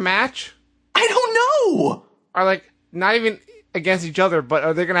gonna have a match? I don't know! Or, like, not even against each other, but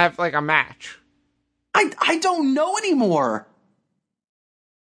are they gonna have, like, a match? I don't know anymore.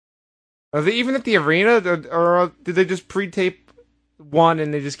 Are they even at the arena, or did they just pre-tape one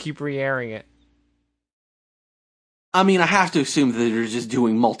and they just keep re-airing it? I mean, I have to assume that they're just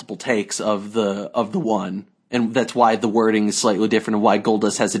doing multiple takes of the one, and that's why the wording is slightly different and why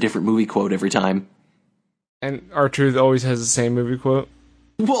Goldust has a different movie quote every time. And R-Truth always has the same movie quote?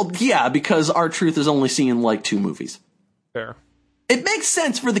 Well, yeah, because R-Truth is only seen, like, 2 movies. Fair. It makes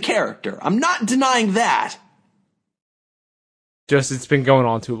sense for the character. I'm not denying that. Just, it's been going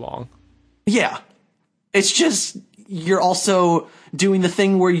on too long. Yeah. It's just, you're also doing the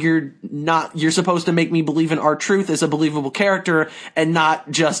thing where you're supposed to make me believe in R-Truth as a believable character and not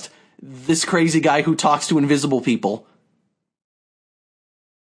just this crazy guy who talks to invisible people.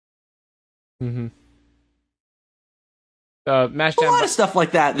 Mm-hmm. A lot of stuff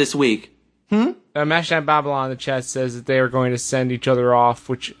like that this week. Mashdown Babylon in the chat says that they are going to send each other off,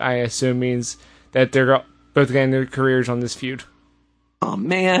 which I assume means that they're both getting their careers on this feud. Oh,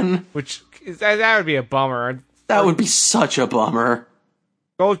 man. Which, that would be a bummer. That would be such a bummer.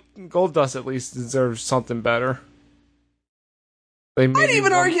 Goldust at least deserves something better. I'd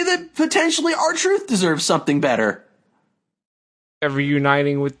even argue that potentially R-Truth deserves something better.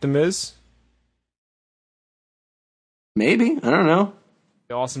 Reuniting with The Miz? Maybe. I don't know.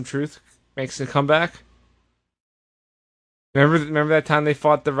 The Awesome Truth makes a comeback. Remember that time they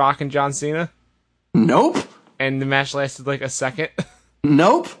fought The Rock and John Cena? Nope. And the match lasted like a second?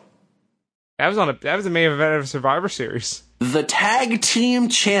 Nope. That was a main event of Survivor Series. The tag team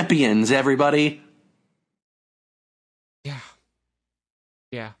champions, everybody.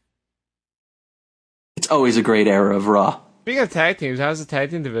 Yeah. It's always a great era of Raw. Speaking of tag teams, how's the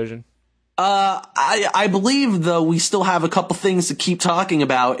tag team division? I believe though we still have a couple things to keep talking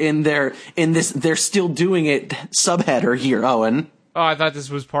about in this they're still doing it subheader here, Owen. Oh, I thought this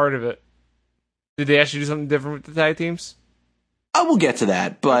was part of it. Did they actually do something different with the tag teams? We'll get to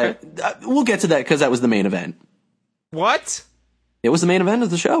that, but we'll get to that because that was the main event. What? It was the main event of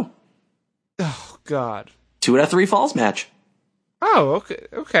the show. Oh God. 2 out of 3 falls match. Oh,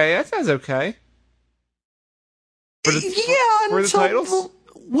 okay, that sounds okay. For the titles?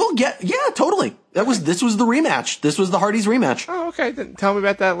 Totally. This was the rematch. This was the Hardys rematch. Oh, okay. Then tell me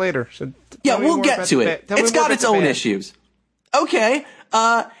about that later. We'll get to it. It's got its own issues. Okay.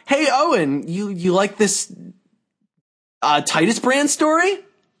 Hey Owen, you like this Titus Brand story?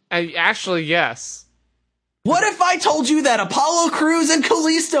 Actually, yes. What if I told you that Apollo Crews and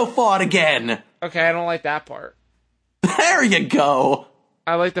Kalisto fought again? Okay, I don't like that part. There you go.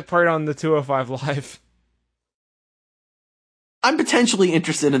 I like the part on the 205 Live. I'm potentially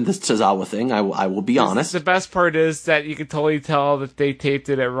interested in this Tozawa thing, I will be honest. The best part is that you can totally tell that they taped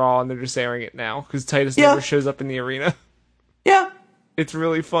it at Raw and they're just airing it now, because Titus never shows up in the arena. Yeah. It's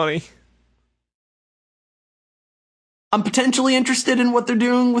really funny. I'm potentially interested in what they're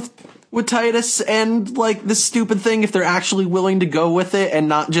doing with Titus and, like, this stupid thing, if they're actually willing to go with it and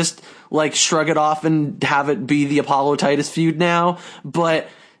not just, like, shrug it off and have it be the Apollo-Titus feud now. But,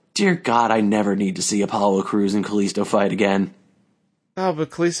 dear God, I never need to see Apollo Crews and Kalisto fight again. Oh, but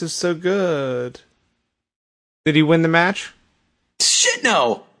Kalisto's so good. Did he win the match? Shit,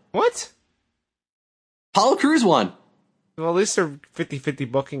 no! What? Apollo Crews won. Well, at least they're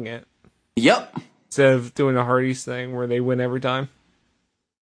 50-50 booking it. Yep. Instead of doing the Hardys thing where they win every time.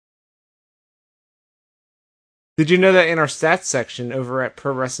 Did you know that in our stats section over at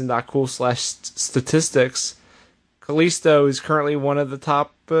ProWrestling.cool/statistics, Kalisto is currently one of the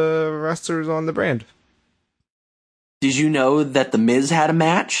top wrestlers on the brand? Did you know that The Miz had a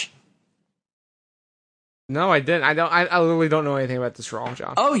match? No, I didn't. I literally don't know anything about this Raw,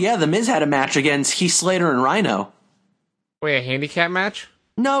 John. Oh, yeah, The Miz had a match against Heath Slater and Rhino. Wait, a handicap match?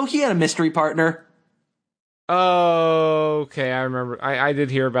 No, he had a mystery partner. Oh, okay, I remember. I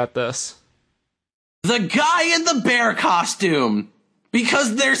did hear about this. The guy in the bear costume!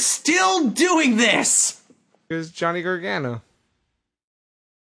 Because they're still doing this! It was Johnny Gargano.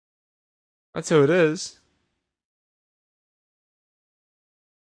 That's who it is.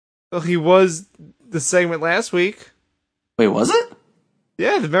 Well, he was the segment last week. Wait, was it?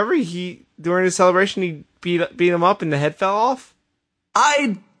 Yeah, remember during his celebration he beat him up and the head fell off?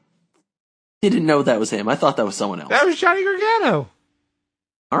 I didn't know that was him. I thought that was someone else. That was Johnny Gargano.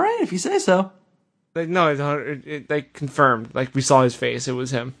 All right, if you say so. No, they confirmed. Like, we saw his face. It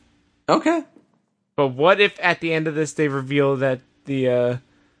was him. Okay. But what if at the end of this they reveal that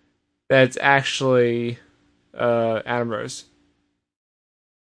that's actually Adam Rose?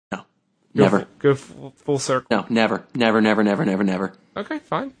 No. Never. Go full circle. No, never. Never. Okay,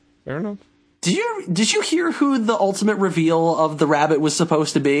 fine. Fair enough. Did you hear who the ultimate reveal of the rabbit was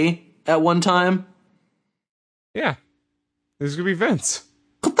supposed to be at one time? Yeah. This is gonna be Vince.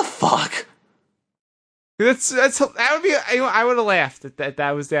 What the fuck? That would be. I would have laughed if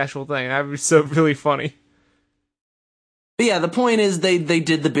that was the actual thing. That would be so really funny. But yeah, the point is they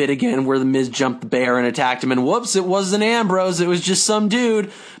did the bit again where the Miz jumped the bear and attacked him, and whoops, it wasn't Ambrose. It was just some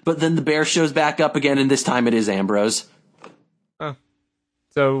dude. But then the bear shows back up again, and this time it is Ambrose. Oh,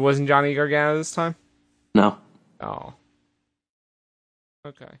 so it wasn't Johnny Gargano this time? No. Oh.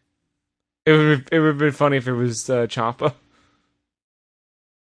 Okay. It would have been funny if it was Ciampa.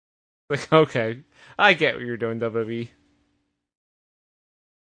 Like, okay, I get what you're doing, WWE.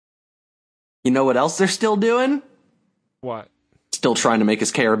 You know what else they're still doing? What? Still trying to make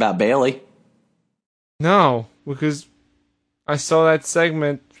us care about Bayley. No, because I saw that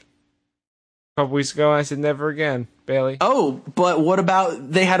segment a couple weeks ago and I said never again, Bayley. Oh, but what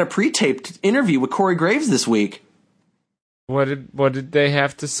about they had a pre-taped interview with Corey Graves this week? What did they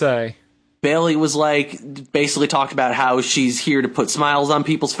have to say? Bayley was basically talked about how she's here to put smiles on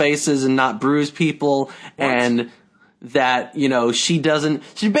people's faces and not bruise people. What? And that, she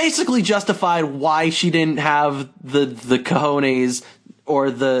basically justified why she didn't have the cojones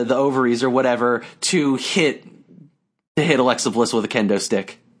or the ovaries or whatever to hit Alexa Bliss with a kendo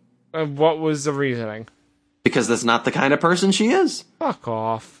stick. What was the reasoning? Because that's not the kind of person she is. Fuck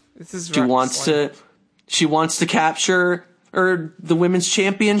off. This is she wants to capture the women's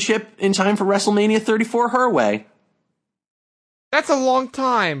championship in time for WrestleMania 34 her way. That's a long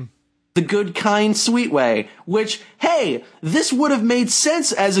time. The good, kind, sweet way. Which, hey, this would have made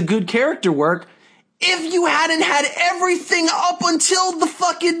sense as a good character work if you hadn't had everything up until the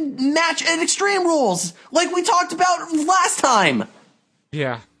fucking match at Extreme Rules, like we talked about last time.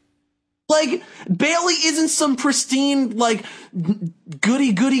 Yeah. Like, Bayley isn't some pristine,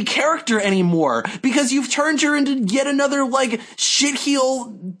 goody-goody character anymore, because you've turned her into yet another,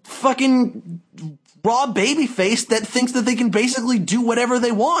 shit-heel fucking raw babyface that thinks that they can basically do whatever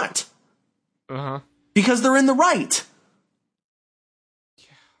they want. Uh-huh. Because they're in the right. Yeah.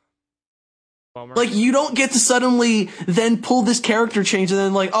 Bummer. You don't get to suddenly then pull this character change and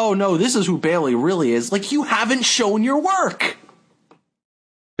then oh no, this is who Bayley really is. You haven't shown your work.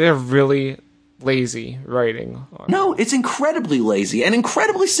 They're really lazy writing. No, it's incredibly lazy and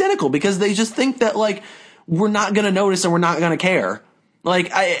incredibly cynical because they just think that, we're not going to notice and we're not going to care.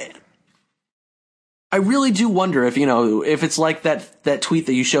 I really do wonder if, if it's like that tweet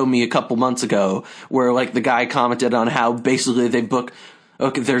that you showed me a couple months ago where, the guy commented on how basically they book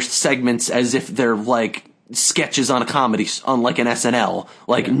their segments as if they're, sketches on a comedy, on an SNL.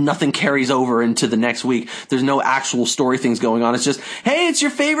 Nothing carries over into the next week. There's no actual story things going on. It's just, hey, it's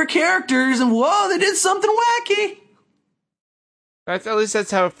your favorite characters, and whoa, they did something wacky. At least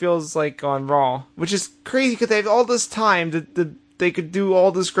that's how it feels like on Raw, which is crazy because they have all this time. They could do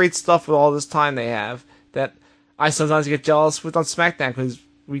all this great stuff with all this time they have. That I sometimes get jealous with on SmackDown because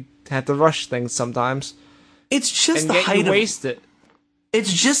we have to rush things sometimes. It's just and the height of waste it.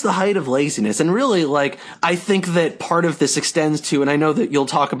 It's just the height of laziness. And really, I think that part of this extends to, and I know that you'll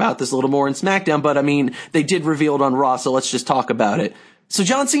talk about this a little more in SmackDown, but I mean, they did reveal it on Raw, so let's just talk about it. So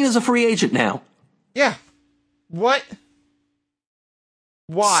John Cena's a free agent now. Yeah. What?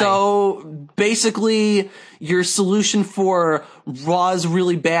 Why? So basically, your solution for Raw's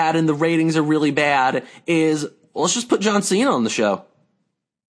really bad and the ratings are really bad is, let's just put John Cena on the show.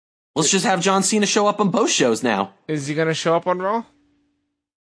 Let's just have John Cena show up on both shows now. Is he going to show up on Raw?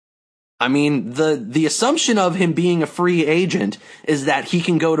 I mean, the assumption of him being a free agent is that he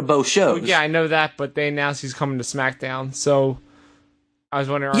can go to both shows. Yeah, I know that, but they announced he's coming to SmackDown, so I was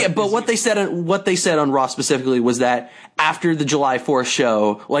wondering. Yeah, but what they said on Raw specifically was that after the July 4th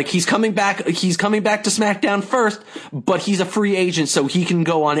show, like he's coming back to SmackDown first, but he's a free agent, so he can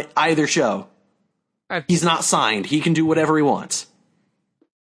go on either show. He's not signed. He can do whatever he wants.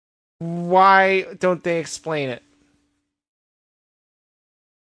 Why don't they explain it?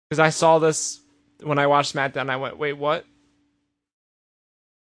 Because I saw this when I watched SmackDown, I went, wait, what?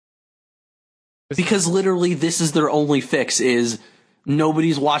 Because literally this is their only fix is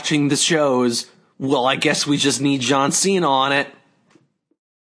nobody's watching the shows. Well, I guess we just need John Cena on it. I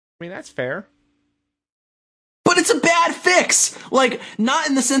mean, that's fair. But it's a bad fix. Like, not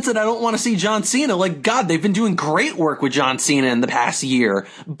in the sense that I don't want to see John Cena. Like, God, they've been doing great work with John Cena in the past year.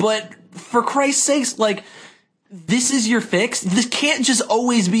 But for Christ's sakes, like, this is your fix? This can't just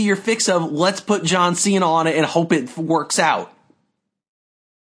always be your fix of let's put John Cena on it and hope it works out.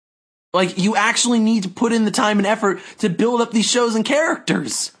 Like, you actually need to put in the time and effort to build up these shows and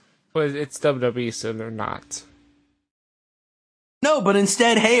characters. But it's WWE, so they're not. No, but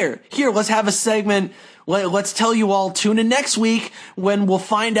instead, here, let's have a segment. Let's tell you all, tune in next week when we'll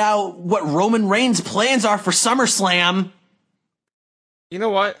find out what Roman Reigns' plans are for SummerSlam. You know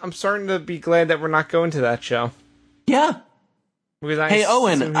what? I'm starting to be glad that we're not going to that show. Yeah. Hey,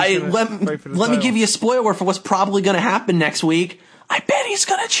 Owen, let me give you a spoiler for what's probably going to happen next week. I bet he's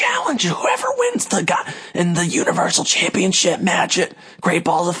going to challenge whoever wins the guy in the Universal Championship match at Great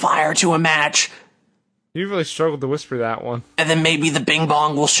Balls of Fire to a match. You really struggled to whisper that one. And then maybe the Bing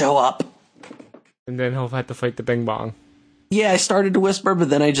Bong will show up. And then he'll have to fight the Bing Bong. Yeah, I started to whisper, but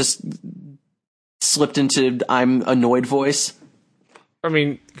then I just slipped into I'm annoyed voice. I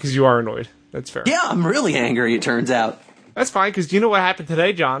mean, because you are annoyed. That's fair. Yeah, I'm really angry, it turns out. That's fine, because you know what happened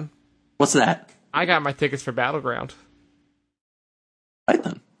today, John? What's that? I got my tickets for Battleground. Right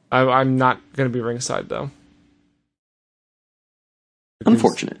then. I'm not going to be ringside, though.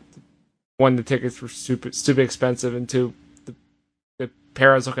 Unfortunate. One, the tickets were stupid expensive, and two, the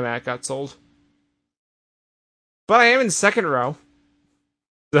pair I was looking at got sold. But I am in the second row,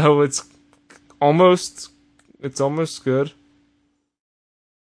 so it's almost good.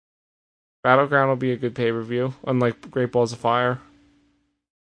 Battleground will be a good pay-per-view, unlike Great Balls of Fire.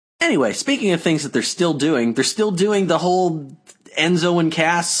 Anyway, speaking of things that they're still doing the whole Enzo and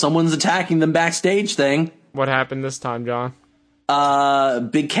Cass, someone's attacking them backstage thing. What happened this time, John?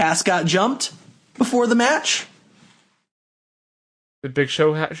 Big Cass got jumped before the match. Did Big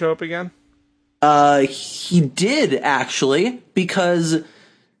Show show up again? He did, actually, because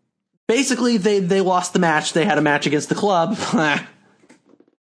basically they lost the match. They had a match against the Club.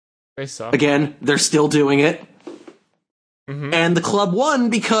 They suck. Again, they're still doing it. Mm-hmm. And the Club won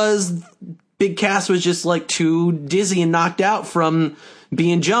because Big Cass was just, like, too dizzy and knocked out from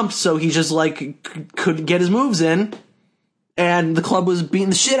being jumped, so he just, like, couldn't get his moves in. And the Club was beating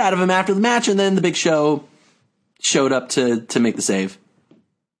the shit out of him after the match, and then the Big Show showed up to make the save.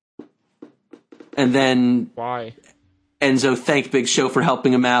 And then why? Enzo thanked Big Show for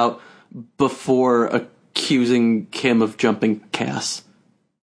helping him out before accusing him of jumping Cass.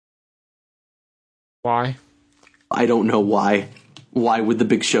 Why? I don't know why. Why would the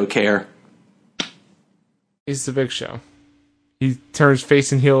Big Show care? He's the Big Show. He turns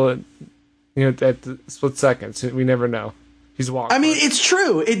face and heel at the split second, so we never know. He's walking. I mean, it's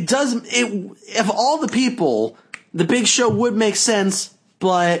true. It does. Of all the people, the Big Show would make sense,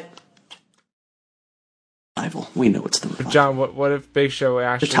 but rival. We know it's the rival. John, what if Big Show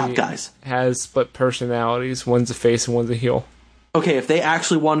actually the top guys has split personalities? One's a face and one's a heel. Okay, if they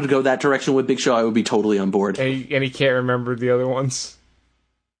actually wanted to go that direction with Big Show, I would be totally on board. And he can't remember the other ones.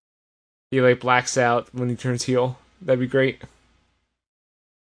 He like blacks out when he turns heel. That'd be great.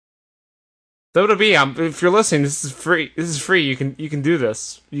 WWE, if you're listening, this is free. This is free. You can do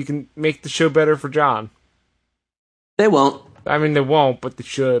this. You can make the show better for John. They won't. I mean, they won't, but they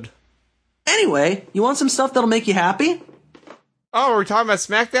should. Anyway, you want some stuff that'll make you happy? Oh, we're talking about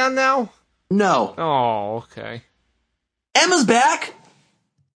SmackDown now? No. Oh, okay. Emma's back.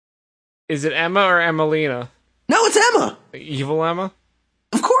 Is it Emma or Emmalina? No, it's Emma. The evil Emma?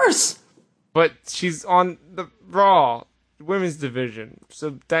 Of course. But she's on the Raw women's division,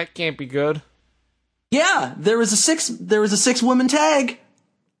 so that can't be good. Yeah, there was a six woman tag.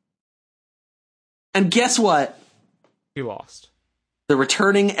 And guess what? He lost. The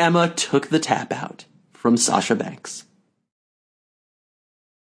returning Emma took the tap out from Sasha Banks.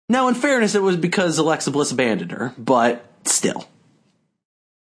 Now, in fairness, it was because Alexa Bliss abandoned her, but still.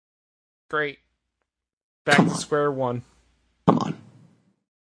 Great. Back to square one. Come on.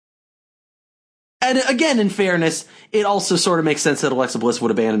 and again, in fairness, it also sort of makes sense that Alexa Bliss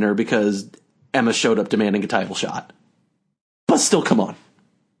would abandon her because Emma showed up demanding a title shot. But still, come on.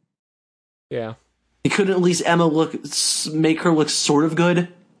 Yeah. Couldn't at least Emma make her look sort of good?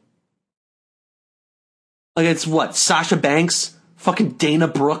 Like, it's what? Sasha Banks? Fucking Dana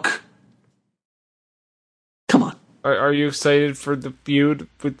Brooke? Come on. Are you excited for the feud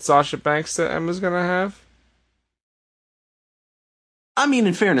with Sasha Banks that Emma's gonna have? I mean,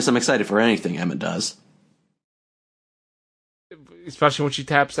 in fairness, I'm excited for anything Emma does. Especially when she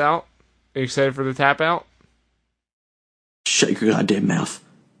taps out? Are you excited for the tap out? Shut your goddamn mouth.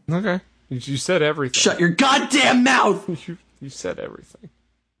 Okay. You said everything. Shut your goddamn mouth! You said everything.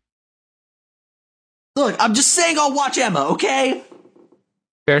 Look, I'm just saying I'll watch Emma, okay?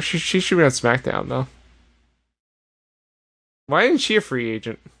 Yeah, she should be on SmackDown, though. Why isn't she a free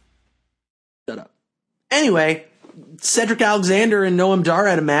agent? Shut up. Anyway, Cedric Alexander and Noam Dar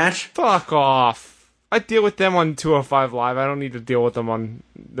had a match. Fuck off. I deal with them on 205 Live. I don't need to deal with them on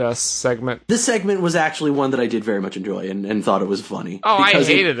this segment. This segment was actually one that I did very much enjoy and thought it was funny. Oh, I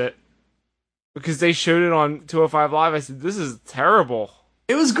hated it. Because they showed it on 205 Live. I said, this is terrible.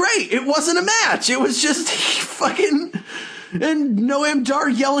 It was great. It wasn't a match. It was just fucking... And Noam Dar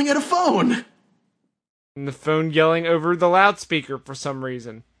yelling at a phone. And the phone yelling over the loudspeaker for some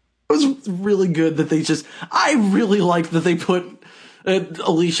reason. It was really good that they just... I really liked that they put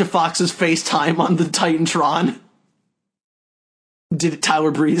Alicia Fox's FaceTime on the Titantron. Did it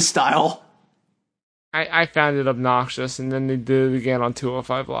Tyler Breeze style. I found it obnoxious, and then they did it again on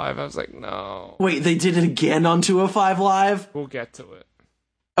 205 Live. I was like, no. Wait, they did it again on 205 Live? We'll get to it.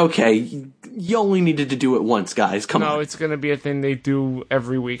 Okay, you only needed to do it once, guys. Come on. No, it's going to be a thing they do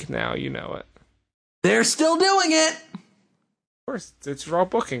every week now. You know it. They're still doing it! Of course, it's Raw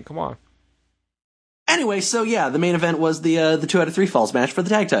booking. Come on. Anyway, so yeah, the main event was the 2 out of 3 falls match for the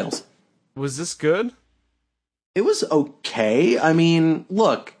tag titles. Was this good? It was okay. I mean,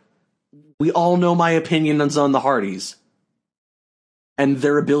 look, we all know my opinions on the Hardys and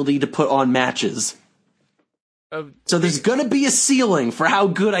their ability to put on matches. So there's gonna be a ceiling for how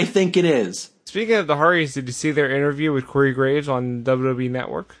good I think it is. Speaking of the Hardys, did you see their interview with Corey Graves on WWE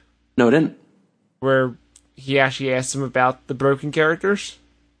Network? No, I didn't. Where he actually asked him about the broken characters.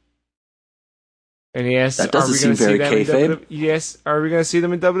 And he asked, that doesn't seem very kayfabe. Yes, are we going to see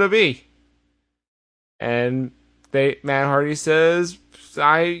them in WWE? And Matt Hardy says,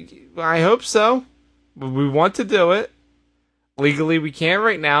 I hope so. We want to do it. Legally, we can't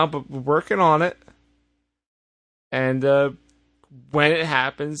right now, but we're working on it. And when it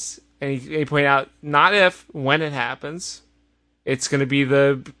happens, and he pointed out, not if, when it happens, it's going to be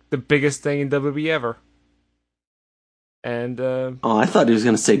the biggest thing in WWE ever. And I thought he was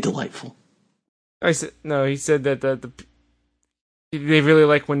going to say delightful. He said that they really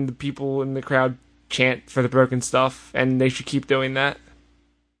like when the people in the crowd chant for the broken stuff, and they should keep doing that.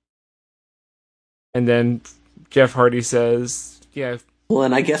 And then Jeff Hardy says, yeah. Well,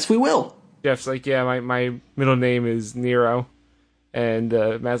 then I guess we will. Jeff's like, yeah, my middle name is Nero. And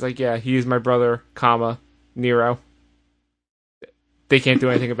Matt's like, yeah, he is my brother, Nero. They can't do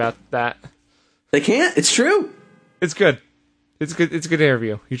anything about that. They can't? It's true. It's good. It's good. It's a good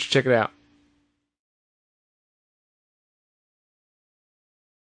interview. You should check it out.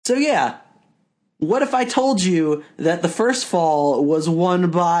 So yeah, what if I told you that the first fall was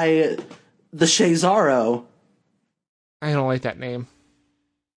won by the Cesaro? I don't like that name.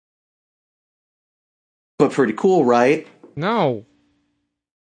 But pretty cool, right? No.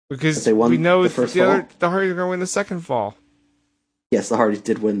 Because they won we know the first fall? the Hardys are going to win the second fall. Yes, the Hardys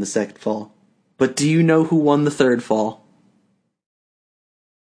did win the second fall. But do you know who won the third fall?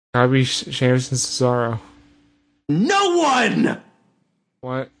 Probably Sheamus and Cesaro. No one!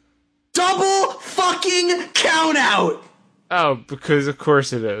 What? Double fucking count out! Oh, because of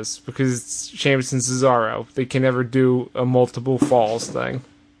course it is. Because it's Sheamus and Cesaro. They can never do a multiple falls thing.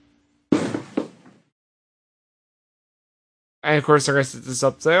 And of course they're going to set this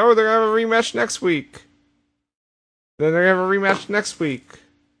up and say, oh, they're going to have a rematch next week. Then they're going to have a rematch next week.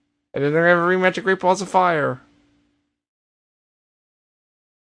 And then they're going to have a rematch at Great Balls of Fire.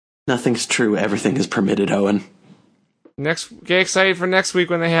 Nothing's true. Everything is permitted, Owen. Get excited for next week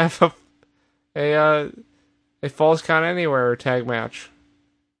when they have a Falls Count Anywhere tag match.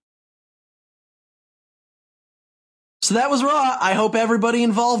 So that was Raw. I hope everybody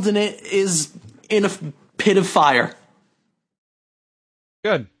involved in it is in a pit of fire.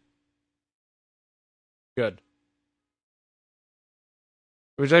 Good.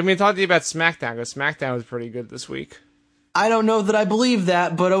 Which I mean, talk to you about SmackDown, because SmackDown was pretty good this week. I don't know that I believe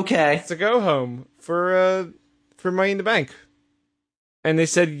that, but okay. It's a go home for Money in the Bank. And they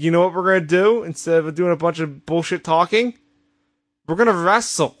said, you know what we're going to do? Instead of doing a bunch of bullshit talking, we're going to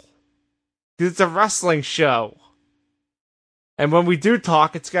wrestle. Because it's a wrestling show. And when we do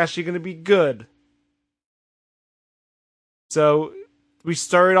talk, it's actually going to be good. So, we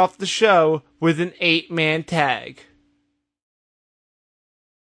started off the show with an 8-man tag.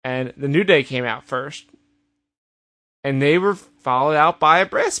 And the New Day came out first. And they were followed out by a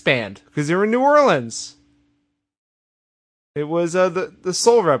brass band. Because they were in New Orleans. It was the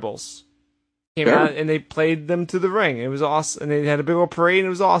Soul Rebels. Came out and they played them to the ring. It was awesome. And they had a big old parade and it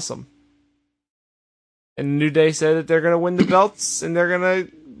was awesome. And the New Day said that they're going to win the belts and they're going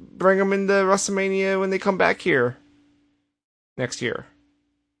to bring them into WrestleMania when they come back here next year.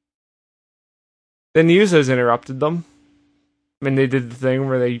 Then the Usos interrupted them. I mean, they did the thing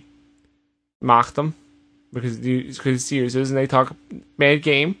where they mocked them because it's the Usos and they talk mad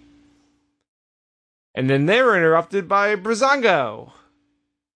game. And then they were interrupted by Breezango,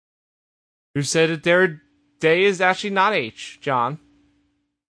 who said that their day is actually not H, John.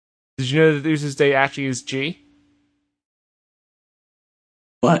 Did you know that the Usos' day actually is G?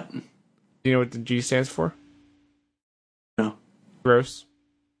 What? Do you know what the G stands for? No. Gross.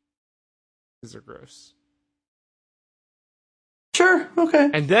 Because they're gross. Sure,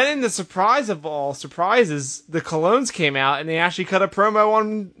 okay. And then in the surprise of all surprises, the Colognes came out and they actually cut a promo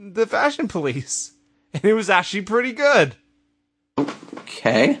on the Fashion Police. And it was actually pretty good.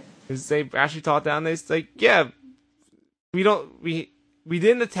 Okay. Because they actually talked down, they like, yeah, we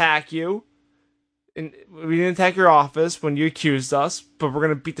didn't attack you. And we didn't attack your office when you accused us, but we're going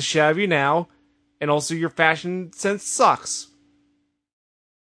to beat the shit out of you now. And also your fashion sense sucks.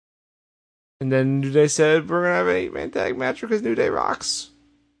 And then New Day said, we're going to have an 8-man tag match because New Day rocks.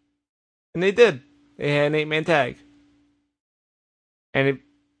 And they did. They had an 8-man tag. And it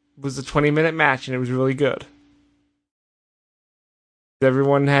was a 20-minute match, and it was really good.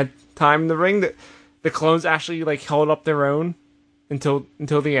 Everyone had time in the ring. The Colognes actually held up their own until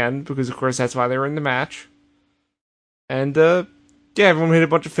the end, because of course that's why they were in the match. And everyone hit a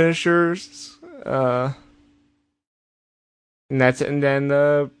bunch of finishers. And that's it. And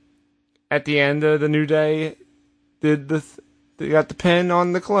then at the end, the New Day did they got the pin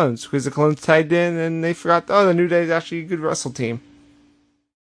on the Colognes, because the Colognes tagged in, and they forgot. The New Day is actually a good wrestle team.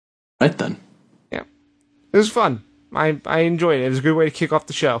 Right then. Yeah. It was fun. I enjoyed it. It was a good way to kick off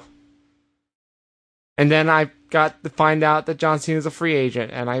the show. And then I got to find out that John Cena's a free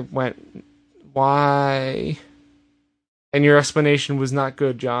agent, and I went, why? And your explanation was not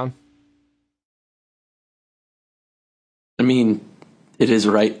good, John. I mean, it is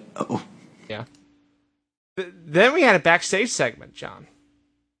right. Oh. Yeah. Then we had a backstage segment, John.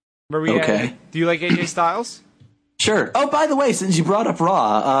 Where we had, do you like AJ Styles? Sure. Oh, by the way, since you brought up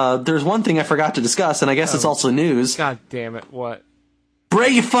Raw, there's one thing I forgot to discuss, and I guess it's also news. God damn it! What? Bray,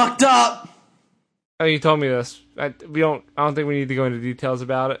 you fucked up. Oh, you told me this. I don't think we need to go into details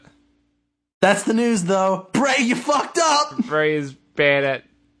about it. That's the news, though. Bray, you fucked up. Bray is bad at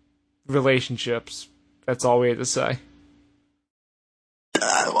relationships. That's all we had to say.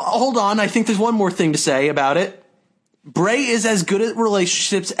 Hold on. I think there's one more thing to say about it. Bray is as good at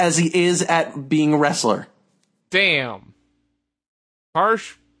relationships as he is at being a wrestler. Damn.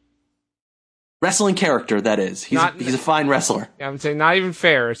 Harsh. Wrestling character, that is. He's a fine wrestler. Yeah, I'm saying not even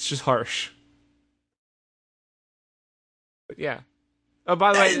fair. It's just harsh. But yeah. Oh,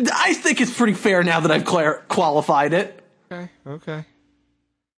 by the way, I think it's pretty fair now that I've qualified it. Okay.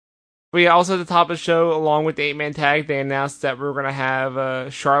 But yeah, also at the top of the show, along with the 8-man tag, they announced that we're going to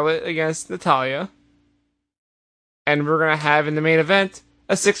have Charlotte against Natalya. And we're going to have, in the main event,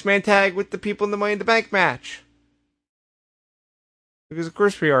 a 6-man tag with the people in the Money in the Bank match. Because of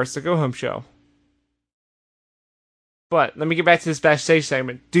course we are, it's the go-home show. But, let me get back to this backstage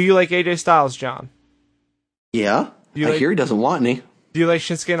segment. Do you like AJ Styles, John? Yeah, I hear he doesn't want any. Do you like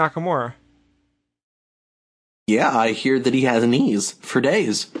Shinsuke Nakamura? Yeah, I hear that he has knees for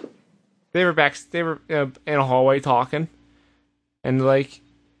days. They were in a hallway talking. And we're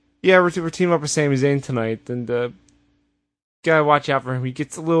teaming up with Sami Zayn tonight, and gotta watch out for him. He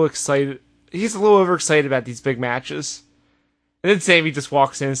gets a little excited. He's a little overexcited about these big matches. And then Sami just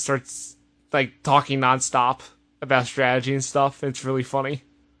walks in and starts talking nonstop about strategy and stuff. It's really funny.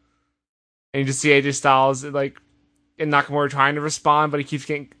 And you just see AJ Styles and Nakamura trying to respond, but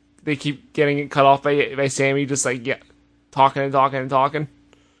they keep getting it cut off by Sami, just talking and talking and talking.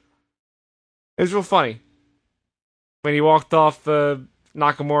 It was real funny. When he walked off,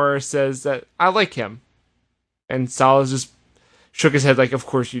 Nakamura says that I like him, and Styles just shook his head of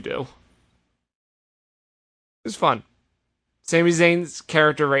course you do. It was fun. Sami Zayn's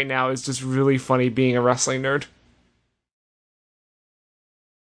character right now is just really funny being a wrestling nerd.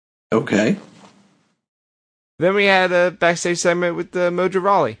 Okay. Then we had a backstage segment with Mojo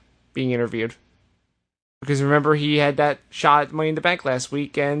Rawley being interviewed. Because remember, he had that shot at Money in the Bank last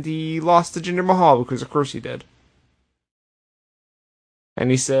week, and he lost to Jinder Mahal, because of course he did. And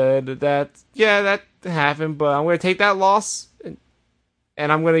he said that, yeah, that happened, but I'm going to take that loss,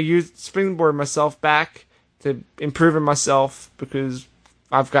 and I'm going to springboard myself back to improving myself, because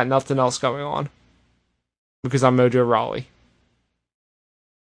I've got nothing else going on. Because I'm Mojo Rawley.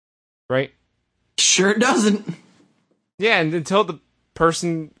 Right? Sure doesn't. Yeah, and until the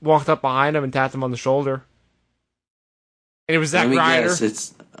person walked up behind him and tapped him on the shoulder. And it was Zack Ryder. Guess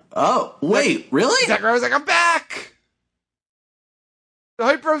it's... Oh, wait, really? Zack Ryder was like, I'm back! The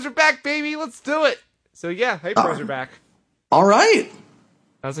Hype Bros are back, baby! Let's do it! So yeah, Hype Bros are back. All right.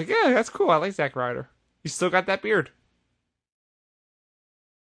 I was like, yeah, that's cool. I like Zack Ryder. He's still got that beard.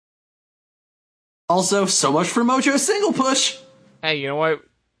 Also, so much for Mojo's single push. Hey, you know what?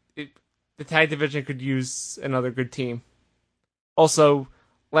 The tag division could use another good team. Also,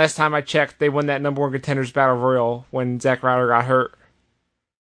 last time I checked, they won that number 1 contenders battle royal when Zack Ryder got hurt.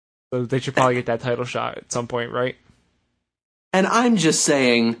 So they should probably get that title shot at some point, right? And I'm just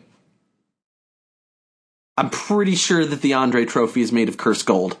saying, I'm pretty sure that the Andre Trophy is made of cursed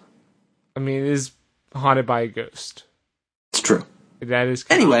gold. I mean, it is haunted by a ghost. It's true. That is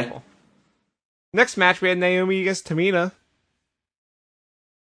canonical. Anyway. Next match, we had Naomi against Tamina.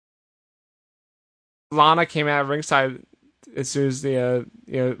 Lana came out of ringside as soon as the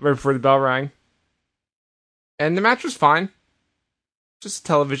right before the bell rang, and the match was fine. Just a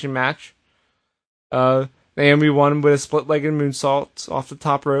television match. Naomi won with a split-legged moonsault off the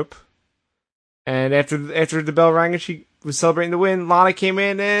top rope, and after the bell rang and she was celebrating the win, Lana came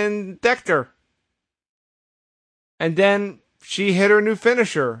in and decked her, and then she hit her new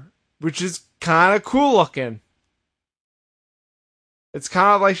finisher, which is kind of cool looking. It's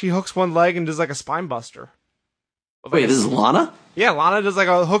kind of like she hooks one leg and does like a spine buster. Wait, this is Lana? Yeah, Lana does like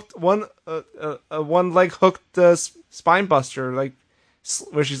a hooked a one leg hooked spine buster, like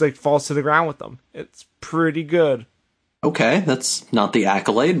where she's like falls to the ground with them. It's pretty good. Okay, that's not the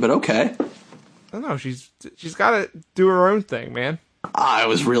accolade, but okay. I don't know. She's got to do her own thing, man. I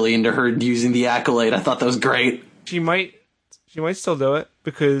was really into her using the accolade. I thought that was great. She might still do it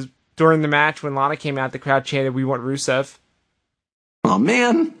because during the match when Lana came out, the crowd chanted, "We want Rusev." Oh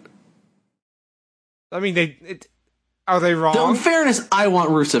man! I mean, are they wrong? Though, in fairness, I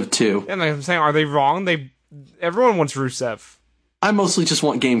want Rusev too. Yeah, like I'm saying, are they wrong? Everyone wants Rusev. I mostly just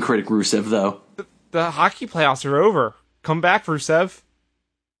want Game Critic Rusev, though. The hockey playoffs are over. Come back, Rusev.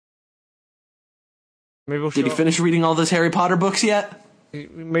 Maybe Did he finish reading all those Harry Potter books yet?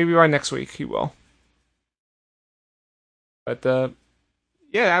 Maybe by next week he will. But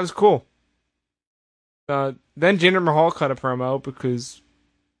yeah, that was cool. Then Jinder Mahal cut a promo because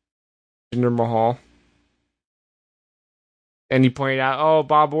Jinder Mahal. And he pointed out, oh,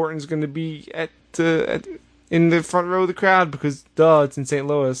 Bob Orton's going to be in the front row of the crowd because, it's in St.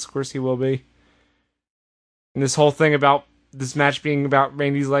 Louis. Of course he will be. And this whole thing about this match being about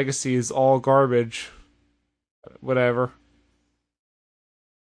Randy's legacy is all garbage. Whatever.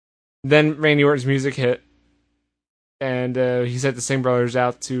 Then Randy Orton's music hit. And he sent the Singh brothers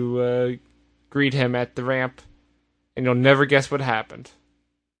out to greet him at the ramp. And you'll never guess what happened.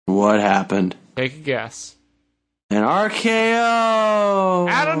 What happened? Take a guess. An RKO!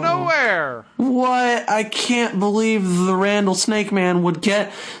 Out of nowhere! What? I can't believe the Randall Snake Man would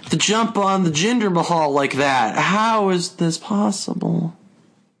get the jump on the Jinder Mahal like that. How is this possible?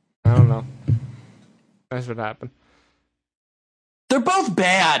 I don't know. That's what happened. They're both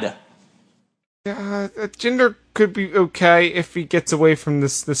bad! Jinder could be okay if he gets away from the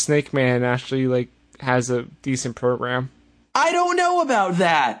Snake Man and actually, has a decent program. I don't know about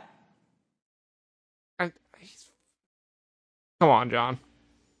that! Come on, John.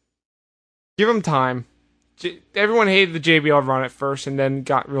 Give him time. Everyone hated the JBL run at first and then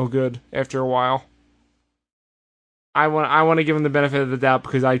got real good after a while. I want to give him the benefit of the doubt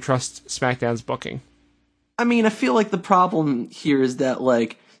because I trust SmackDown's booking. I mean, I feel like the problem here is that,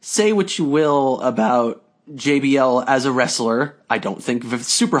 say what you will about JBL as a wrestler, I don't think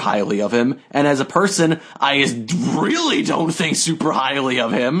super highly of him, and as a person, I really don't think super highly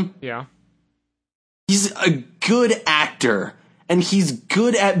of him. Yeah. He's a good actor. And he's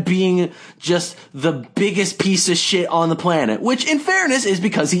good at being just the biggest piece of shit on the planet. Which, in fairness, is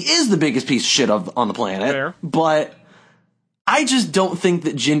because he is the biggest piece of shit on the planet. Fair. But I just don't think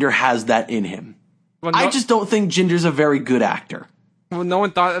that Jinder has that in him. Well, I just don't think Jinder's a very good actor. Well, no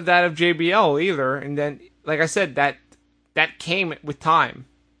one thought of that of JBL either. And then, like I said, that came with time.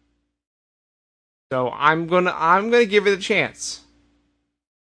 So I'm gonna give it a chance.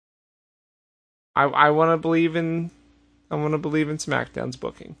 I want to believe in SmackDown's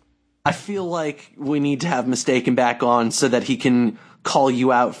booking. I feel like we need to have Mistaken back on so that he can call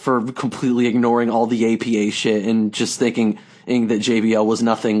you out for completely ignoring all the APA shit and just thinking that JBL was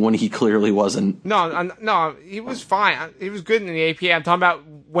nothing when he clearly wasn't. No, he was fine. He was good in the APA. I'm talking about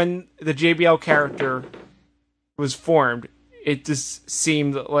when the JBL character was formed. It just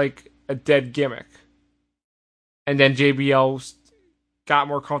seemed like a dead gimmick. And then JBL got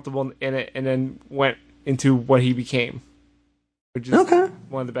more comfortable in it and then went into what he became. Which is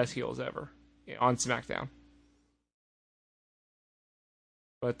one of the best heels ever on SmackDown.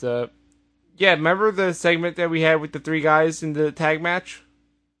 But, yeah, remember the segment that we had with the three guys in the tag match?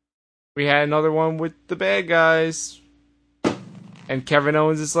 We had another one with the bad guys. And Kevin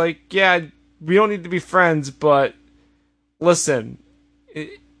Owens is like, yeah, we don't need to be friends, but listen,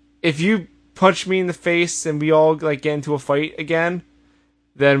 if you punch me in the face and we all like get into a fight again,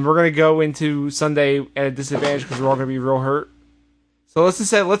 then we're going to go into Sunday at a disadvantage because we're all going to be real hurt. So let's just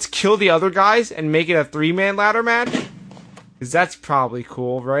say, let's kill the other guys and make it a 3-man ladder match. Because that's probably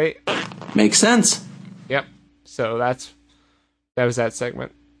cool, right? Makes sense. Yep. So that was that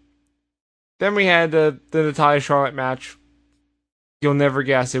segment. Then we had the Natalya Charlotte match. You'll never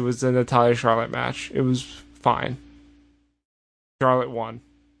guess it was the Natalya Charlotte match. It was fine. Charlotte won.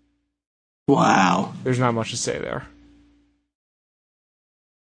 Wow. There's not much to say there.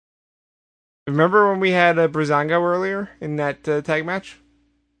 Remember when we had a Breezango earlier in that tag match?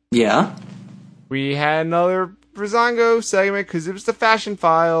 Yeah. We had another Breezango segment because it was the Fashion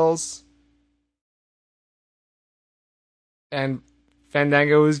Files. And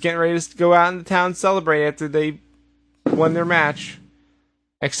Fandango was getting ready to go out in the town and celebrate after they won their match.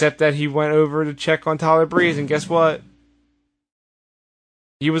 Except that he went over to check on Tyler Breeze, and guess what?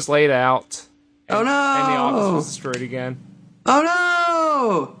 He was laid out. And, no! And the office was destroyed again. Oh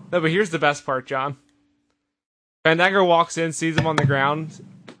no! No, but here's the best part, John. Fandango walks in, sees him on the ground,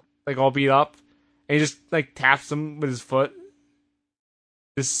 like all beat up, and he just like taps him with his foot,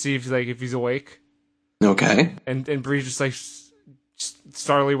 just to see if he's awake. Okay. And Breeze just like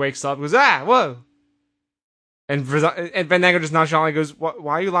startlingly wakes up, and goes, ah, whoa. And Fandango just nonchalantly goes,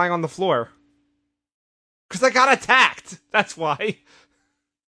 why are you lying on the floor? Because I got attacked. That's why.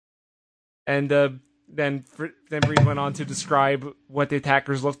 And then Breeze went on to describe what the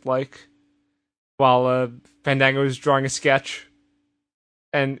attackers looked like while Fandango was drawing a sketch.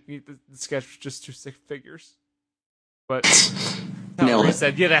 And the sketch was just 2 stick figures. But Breeze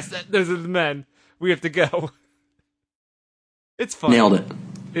said, yeah, those are the men. We have to go. It's funny. Nailed it.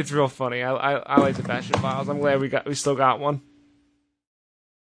 It's real funny. I like the Fashion Files. I'm glad we still got one.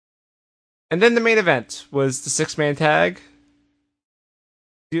 And then the main event was the 6-man tag.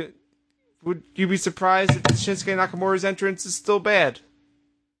 Would you be surprised if Shinsuke Nakamura's entrance is still bad?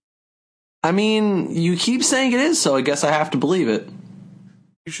 I mean, you keep saying it is, so I guess I have to believe it.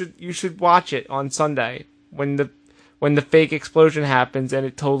 You should watch it on Sunday when the fake explosion happens and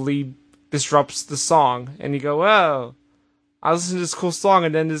it totally disrupts the song, and you go, oh, I listened to this cool song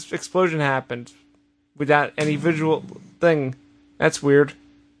and then this explosion happened without any visual thing. That's weird.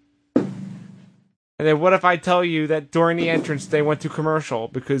 And then what if I tell you that during the entrance they went to commercial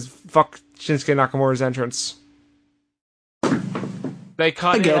because fuck Shinsuke Nakamura's entrance? They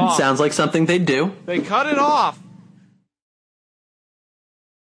cut it off. Again, sounds like something they'd do. They cut it off.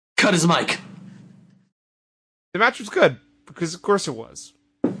 Cut his mic. The match was good because of course it was.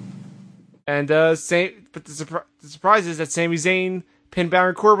 And but the surprise is that Sami Zayn pinned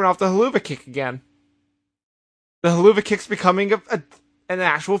Baron Corbin off the Helluva Kick again. The Helluva Kick's becoming an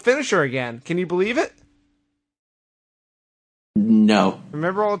actual finisher again. Can you believe it? No.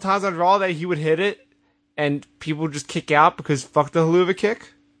 Remember all the times on Raw that he would hit it and people would just kick out because fuck the Helluva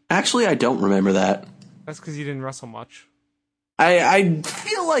Kick? Actually, I don't remember that. That's because he didn't wrestle much. I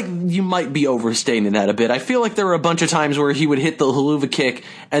feel like you might be overstating that a bit. I feel like there were a bunch of times where he would hit the Helluva Kick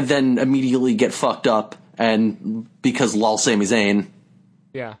and then immediately get fucked up, and because lol Sami Zayn.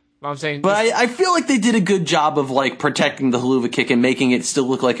 Yeah, I'm saying. But I feel like they did a good job of like protecting the Helluva Kick and making it still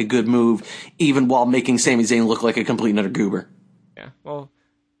look like a good move, even while making Sami Zayn look like a complete nutter goober. Yeah, well,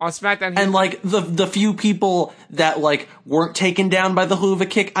 on SmackDown, and like the few people that like weren't taken down by the Helluva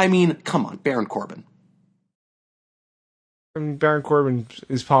Kick. I mean, come on, Baron Corbin. I mean, Baron Corbin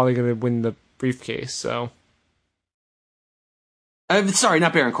is probably going to win the briefcase, so. Sorry,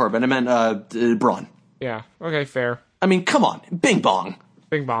 not Baron Corbin. I meant Braun. Yeah, okay, fair. I mean, come on. Bing bong.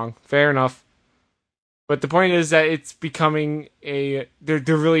 Bing bong. Fair enough. But the point is that it's becoming they're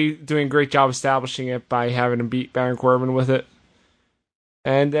really doing a great job establishing it by having him beat Baron Corbin with it.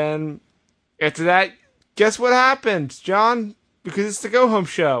 And then, after that, guess what happened, John? Because it's the go-home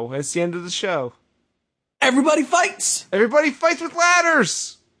show. It's the end of the show. Everybody fights! Everybody fights with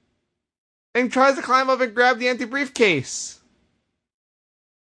ladders! And tries to climb up and grab the empty briefcase.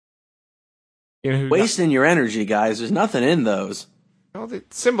 You know who Wasting your energy, guys. There's nothing in those. Well, the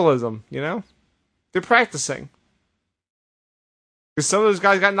symbolism, you know? They're practicing. Because some of those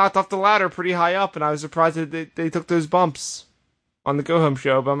guys got knocked off the ladder pretty high up, and I was surprised that they took those bumps on the Go Home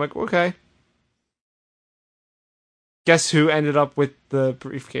show, but I'm like, okay. Guess who ended up with the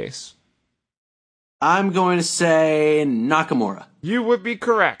briefcase? I'm going to say Nakamura. You would be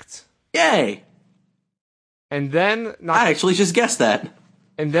correct. Yay! And then I actually just guessed that.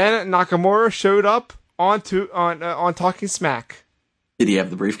 And then Nakamura showed up on Talking Smack. Did he have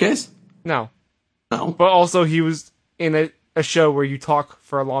the briefcase? No. No. But also he was in a show where you talk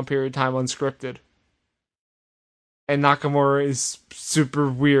for a long period of time unscripted. And Nakamura is super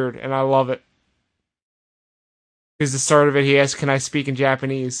weird, and I love it. Because the start of it, he asks, "Can I speak in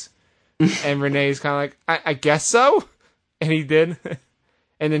Japanese?" And Renee's kind of like, I guess so? And he did.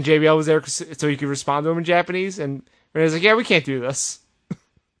 And then JBL was there so he could respond to him in Japanese. And Renee's like, yeah, we can't do this.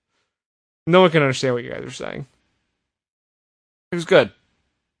 No one can understand what you guys are saying. It was good.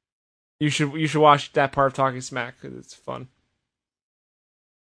 You should watch that part of Talking Smack because it's fun.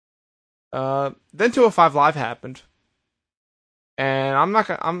 Then 205 Live happened. And I'm not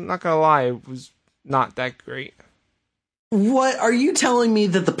gonna lie, it was not that great. What? Are you telling me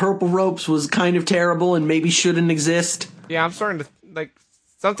that the Purple Ropes was kind of terrible and maybe shouldn't exist? Yeah, I'm starting to,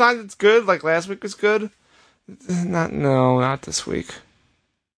 sometimes it's good, like last week was good. Not this week.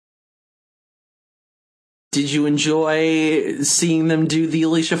 Did you enjoy seeing them do the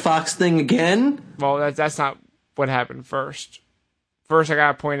Alicia Fox thing again? Well, that's not what happened first. First, I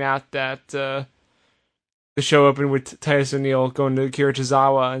gotta point out that the show opened with Titus O'Neil going to Akira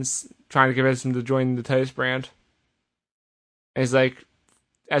Tozawa and trying to convince him to join the Titus brand. And he's like,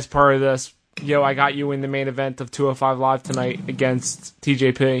 as part of this, yo, I got you in the main event of 205 Live tonight against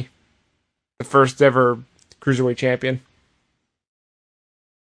TJP, the first ever Cruiserweight champion.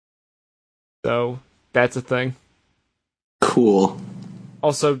 So, that's a thing. Cool.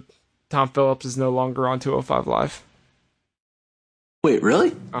 Also, Tom Phillips is no longer on 205 Live. Wait,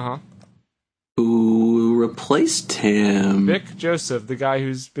 really? Uh-huh. Who replaced him? Vic Joseph, the guy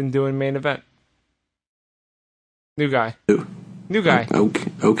who's been doing main event. New guy. Who? New guy.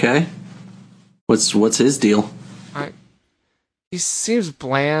 Okay. What's his deal? He seems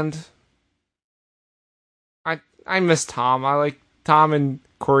bland. I miss Tom. I like Tom and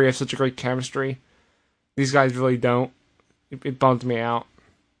Corey have such a great chemistry. These guys really don't. It bummed me out.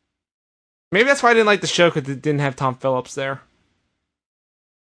 Maybe that's why I didn't like the show, because it didn't have Tom Phillips there.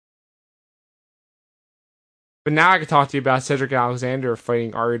 But now I can talk to you about Cedric Alexander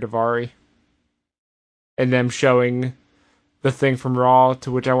fighting Ari Daivari. And them showing the thing from Raw,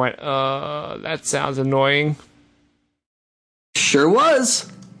 to which I went, that sounds annoying. Sure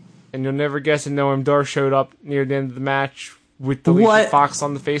was. And you'll never guess that Noam Dar showed up near the end of the match with Alicia Fox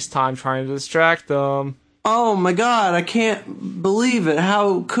on the FaceTime trying to distract them. Oh my god, I can't believe it.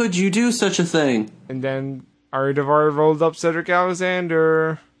 How could you do such a thing? And then Ari Daivari rolled up Cedric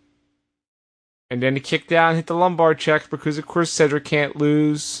Alexander. And then he kicked out and hit the lumbar check because, of course, Cedric can't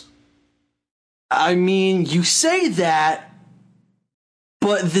lose. I mean, you say that,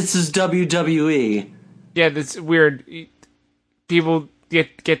 but this is WWE. Yeah, that's weird. People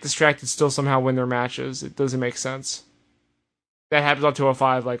get distracted, still somehow win their matches. It doesn't make sense. That happens on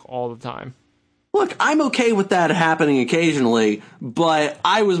 205 all the time. Look, I'm okay with that happening occasionally, but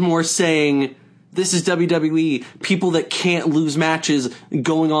I was more saying this is WWE. People that can't lose matches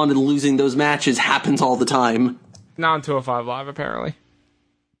going on and losing those matches happens all the time. Not on 205 Live, apparently.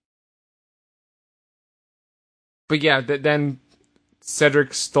 But yeah, then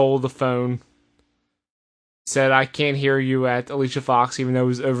Cedric stole the phone. Said, I can't hear you at Alicia Fox, even though it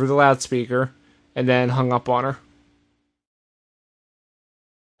was over the loudspeaker. And then hung up on her.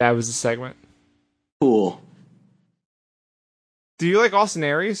 That was the segment. Cool. Do you like Austin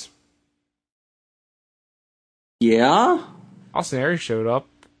Aries? Yeah? Austin Aries showed up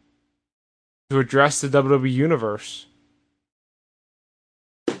to address the WWE Universe.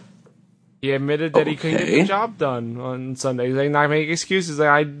 He admitted that he couldn't get the job done on Sunday. He's like, not making excuses. Like,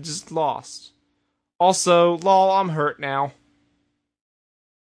 I just lost. Also, lol, I'm hurt now.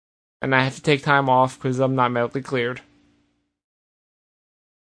 And I have to take time off because I'm not medically cleared.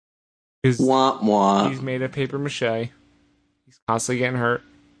 Wah, wah. He's made of paper mache. He's constantly getting hurt.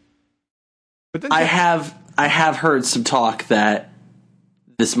 But then I have heard some talk that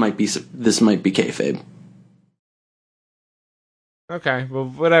this might be kayfabe. Okay, well,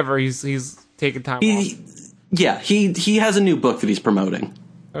 whatever. He's taking time off. Yeah, he has a new book that he's promoting.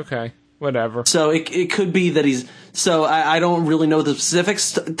 Okay. whatever. So it could be that he's... So I don't really know the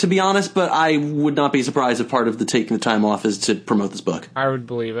specifics, to be honest, but I would not be surprised if part of the taking the time off is to promote this book. I would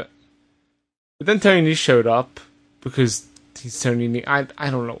believe it. But then Tony Nese showed up, because he's Tony Nese. I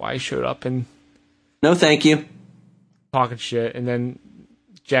don't know why he showed up and... No, thank you. Talking shit, and then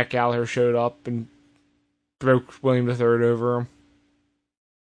Jack Gallagher showed up and broke William III over him.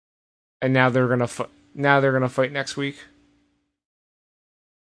 And now they're gonna fight next week.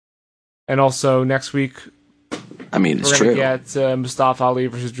 And also next week, I mean, it's we're true. gonna get Mustafa Ali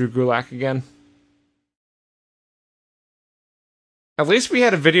versus Drew Gulak again. At least we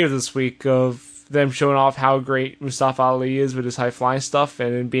had a video this week of them showing off how great Mustafa Ali is with his high flying stuff,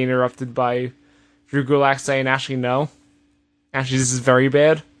 and then being interrupted by Drew Gulak saying, "Actually, no. Actually, this is very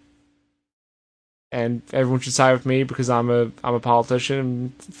bad. And everyone should side with me because I'm a politician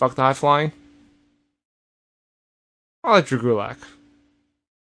and fuck the high flying." I like Drew Gulak.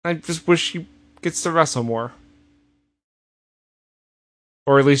 I just wish he gets to wrestle more.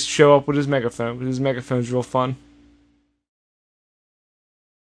 Or at least show up with his megaphone, because his megaphone's real fun.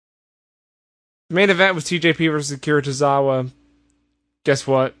 The main event was TJP versus Akira Tozawa. Guess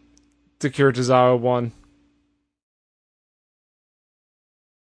what? Akira Tozawa won.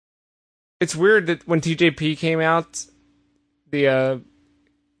 It's weird that when TJP came out, Greg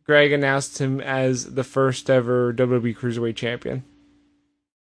announced him as the first ever WWE Cruiserweight Champion.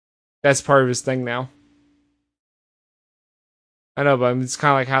 That's part of his thing now. I know, but it's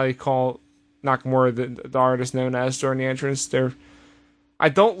kind of like how they call Nakamura the artist known as during the entrance. I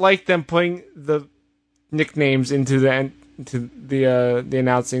don't like them putting the nicknames into the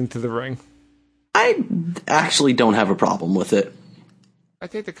announcing to the ring. I actually don't have a problem with it. I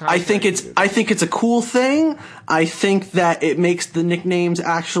think it's a cool thing. I think that it makes the nicknames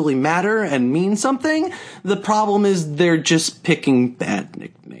actually matter and mean something. The problem is they're just picking bad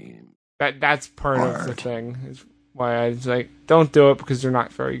nicknames. That's part of the thing. Is why I was like, don't do it because they're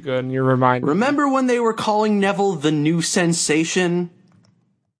not very good. And you're reminded. Remember when they were calling Neville the new sensation?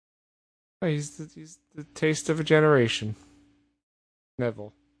 Oh, he's the taste of a generation.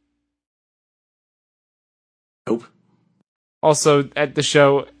 Neville. Nope. Also, at the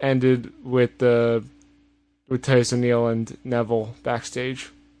show ended with Titus O'Neil and Neville backstage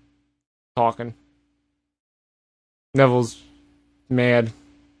talking. Neville's mad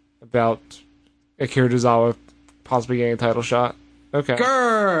about Akira Tozawa possibly getting a title shot. Okay.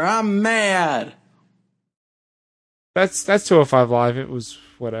 Grr, I'm mad. That's 205 Live. It was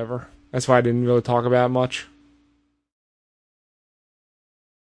whatever. That's why I didn't really talk about it much.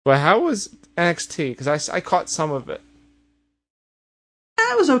 But how was NXT? Because I caught some of it.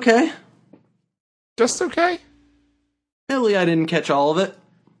 That was okay. Just okay? Really, I didn't catch all of it.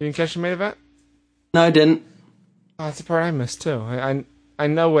 You didn't catch the main event? No, I didn't. Oh, that's the part I missed too. I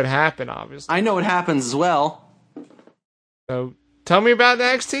know what happened, obviously. I know what happens as well. So tell me about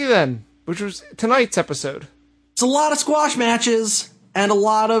NXT then, which was tonight's episode. It's a lot of squash matches and a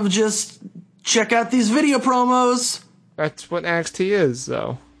lot of just check out these video promos. That's what NXT is,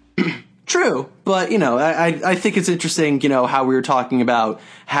 though. True, but, I think it's interesting, how we were talking about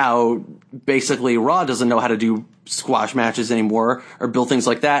how basically Raw doesn't know how to do squash matches anymore or build things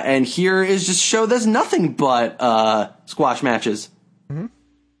like that, and here is just a show that's nothing but squash matches. Mm-hmm.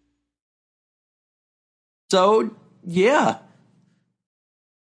 So, yeah.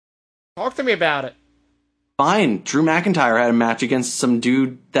 Talk to me about it. Fine. Drew McIntyre had a match against some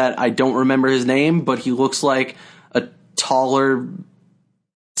dude that I don't remember his name, but he looks like a taller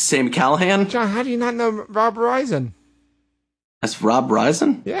Sami Callihan. John, how do you not know Rob Horizon? That's Rob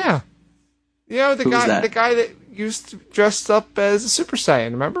Horizon? Yeah. The guy that used to dress up as a Super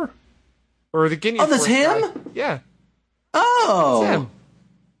Saiyan, remember? Or the Guinea. Oh, that's him? Guy. Yeah. Oh. That's him.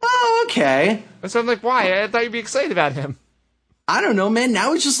 Oh, okay. So I'm like, why? I thought you'd be excited about him. I don't know, man.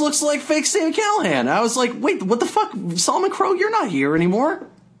 Now he just looks like fake Sami Callihan. I was like, wait, what the fuck? Solomon Crow, you're not here anymore.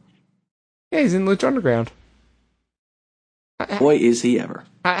 Yeah, he's in Lucha Underground. Boy, is he ever.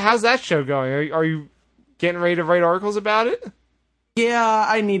 How's that show going? Are you getting ready to write articles about it? Yeah,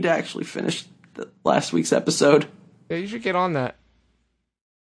 I need to actually finish last week's episode. Yeah, you should get on that.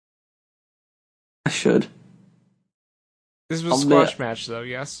 I should. This was a squash match, though,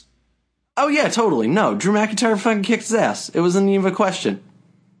 yes? Oh, yeah, totally. No, Drew McIntyre fucking kicked his ass. It wasn't even a question.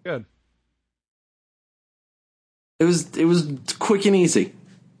 Good. It was quick and easy.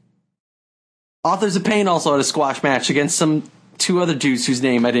 Authors of Pain also had a squash match against some two other dudes whose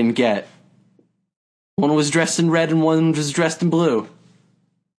name I didn't get. One was dressed in red and one was dressed in blue.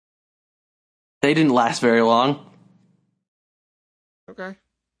 They didn't last very long. Okay.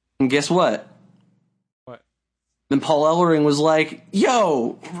 And guess what? What? Then Paul Ellering was like,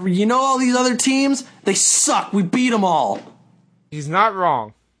 yo, you know all these other teams? They suck. We beat them all. He's not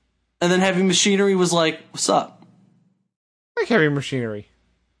wrong. And then Heavy Machinery was like, what's up? I like Heavy Machinery.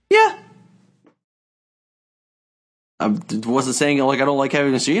 Yeah. I wasn't saying it like I don't like Heavy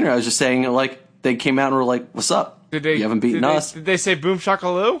Machinery. I was just saying it like they came out and were like, what's up? You haven't beaten us. Did they say boom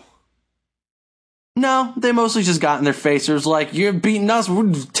shakaloo? No, they mostly just got in their face. It was like, you're beating us,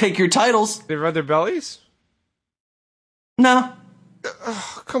 we'll take your titles. They rubbed their bellies? No.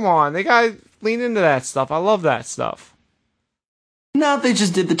 Come on, they gotta lean into that stuff. I love that stuff. No, they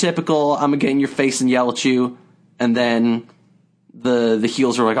just did the typical, I'm gonna get in your face and yell at you, and then the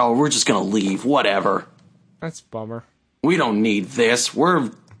heels were like, oh, we're just gonna leave, whatever. That's a bummer. We don't need this,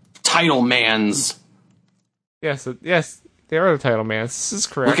 we're title mans. Yes, they are the title mans. This is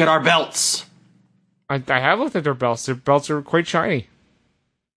correct. Look at our belts. I have looked at their belts. Their belts are quite shiny.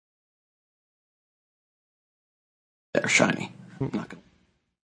 They're shiny. I'm not gonna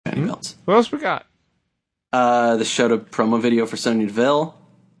shiny belts. What else we got? They showed a promo video for Sonya Deville.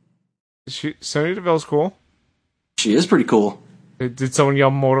 Sonya Deville's cool. She is pretty cool. Did someone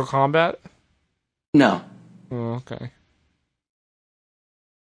yell Mortal Kombat? No. Oh, okay.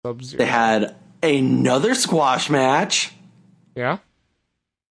 Sub-Zero. They had another squash match. Yeah?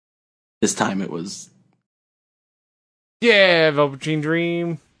 This time it was... Yeah, Velveteen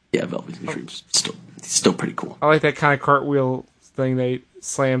Dream. Yeah, Velveteen Dream's still pretty cool. I like that kind of cartwheel thing,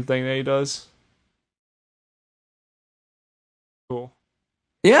 slam thing that he does. Cool.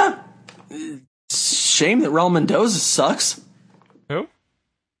 Yeah. Shame that Raul Mendoza sucks. Who?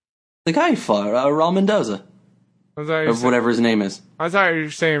 The guy you fought, Raul Mendoza. Or whatever his name is. I thought you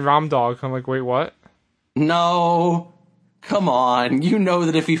were saying Ram Dog. I'm like, wait, what? No. Come on. You know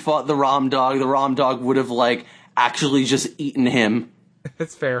that if he fought the Ram Dog would have, like, actually just eaten him.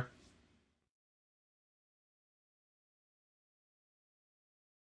 That's fair.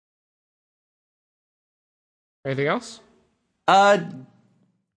 Anything else?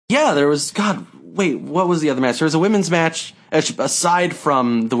 Yeah, there was... God, wait, what was the other match? There was a women's match, aside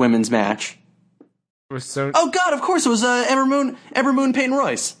from the women's match. Oh, God, of course, it was Ember Moon, Peyton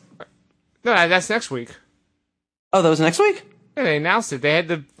Royce. No, that's next week. Oh, that was next week? Yeah, they announced it. They had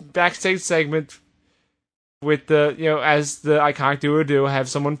the backstage segment with the, as the Iconic Duo do, have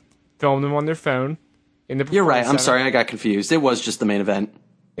someone film them on their phone. You're right, I'm sorry, I got confused. It was just the main event.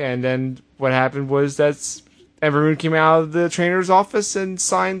 Yeah, and then what happened was that Ember Moon came out of the trainer's office and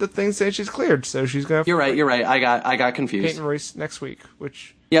signed the thing saying she's cleared, so she's gonna... You're right, I got confused. Peyton Royce next week,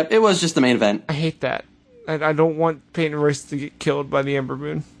 which... Yep, it was just the main event. I hate that. I don't want Peyton Royce to get killed by the Ember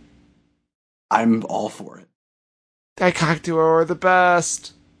Moon. I'm all for it. The Iconic Duo are the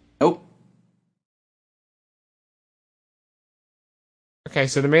best. Nope. Okay,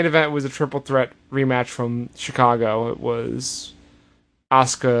 so the main event was a triple threat rematch from Chicago. It was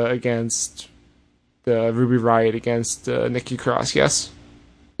Asuka against Ruby Riott against Nikki Cross, yes?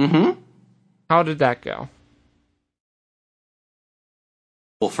 Mm-hmm. How did that go?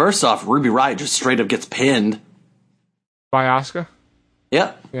 Well, first off, Ruby Riott just straight up gets pinned. By Asuka?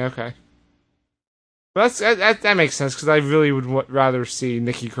 Yep. Yeah, okay. Well, that makes sense, because I really would rather see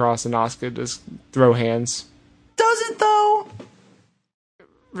Nikki Cross and Asuka just throw hands. Does it, though?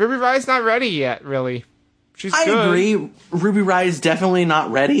 Ruby Riott's not ready yet, really. She's good. I agree. Ruby Riott is definitely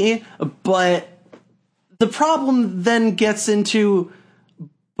not ready, but the problem then gets into,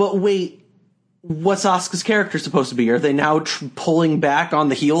 but wait, what's Asuka's character supposed to be? Are they now pulling back on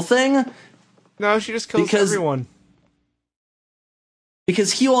the heel thing? No, she just kills everyone.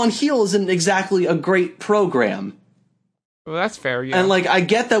 Because heel on heel isn't exactly a great program. Well, that's fair, yeah. And, I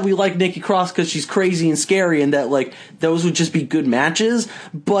get that we like Nikki Cross because she's crazy and scary and that, those would just be good matches,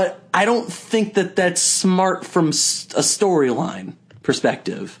 but I don't think that that's smart from a storyline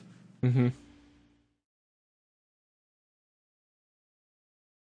perspective. Mm-hmm.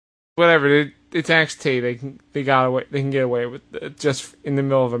 Whatever, it's NXT. They can get away with it just in the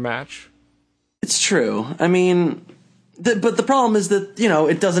middle of a match. It's true. I mean... but the problem is that,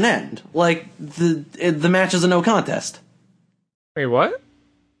 it doesn't end. The match is a no contest. Wait, what?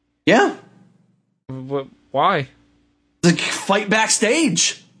 Yeah. Why? The fight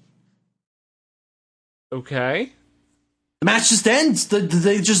backstage. Okay. The match just ends.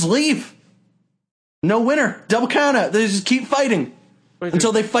 They just leave. No winner. Double count out. They just keep fighting.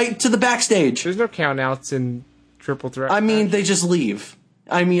 Until they fight to the backstage. There's no count outs in triple threat. I mean, they just leave.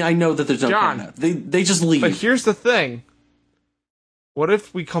 I mean, I know that there's no count out. They just leave. But here's the thing. What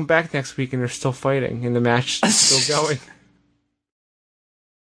if we come back next week and they're still fighting and the match is still going?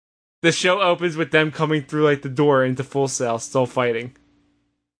 The show opens with them coming through the door into Full Sail, still fighting.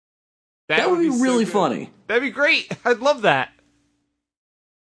 That would be so really good. funny. That'd be great. I'd love that.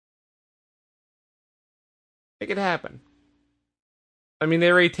 Make it happen. I mean,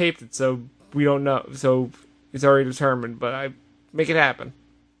 they already taped it, so we don't know. So it's already determined, but I make it happen.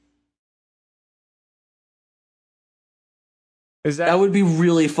 Is That would be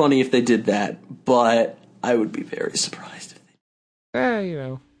really funny if they did that, but I would be very surprised if they you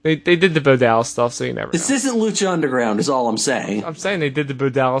know. They did the Bo Dallas stuff, so you never know. This isn't Lucha Underground, is all I'm saying. I'm saying they did the Bo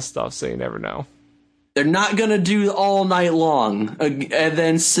Dallas stuff, so you never know. They're not gonna do all night long and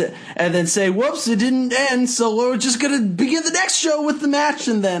then say, "Whoops, it didn't end, so we're just gonna begin the next show with the match,"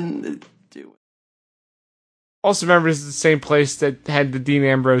 and then do it. Also, remember, this is the same place that had the Dean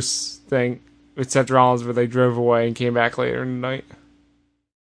Ambrose thing with Seth Rollins, where they drove away and came back later in the night.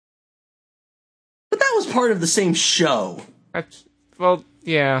 But that was part of the same show. Well,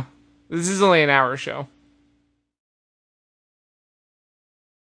 yeah. This is only an hour show.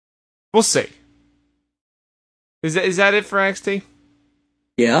 We'll see. Is that it for NXT?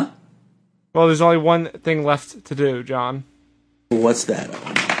 Yeah? Well, there's only one thing left to do, John. What's that?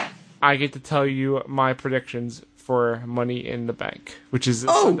 I get to tell you my predictions for Money in the Bank, which is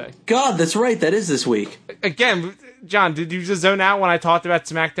Sunday. Oh, God, that's right. That is this week. Again, John, did you just zone out when I talked about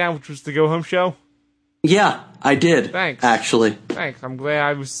SmackDown, which was the go-home show? Yeah, I did. Thanks. Actually. Thanks. I'm glad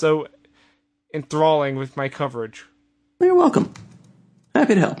I was so enthralling with my coverage. You're welcome.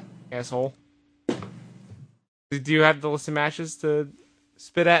 Happy to help. Asshole. Do you have the list of matches to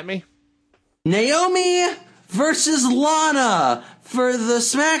spit at me? Naomi versus Lana for the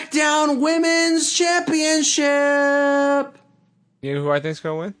SmackDown Women's Championship. You know who I think's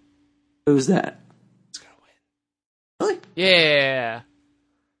gonna win? Who's that? It's gonna win. Really? Yeah.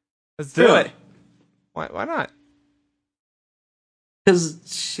 Let's do it. Why not? Because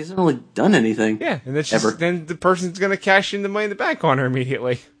she hasn't really done anything. Yeah, and then the person's gonna cash in the Money in the Bank on her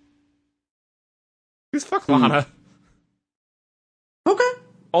immediately. Who's fuck Lana? Okay.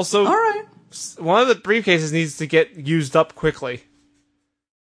 Also, all right. One of the briefcases needs to get used up quickly.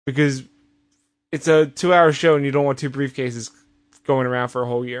 Because it's a 2-hour show and you don't want 2 briefcases going around for a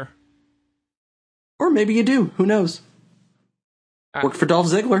whole year. Or maybe you do. Who knows? Worked for Dolph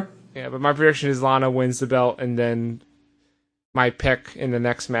Ziggler. Yeah, but my prediction is Lana wins the belt, and then my pick in the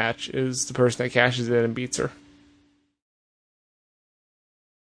next match is the person that cashes in and beats her.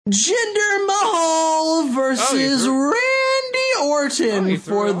 Jinder Mahal versus Randy Orton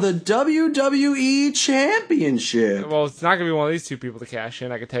for the WWE Championship. Well, it's not going to be one of these two people to cash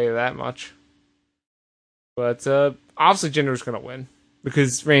in, I can tell you that much. But obviously Jinder's going to win,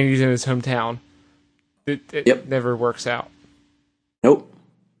 because Randy's in his hometown. It never works out. Nope.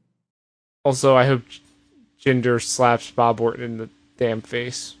 Also, I hope Jinder slaps Bob Orton in the damn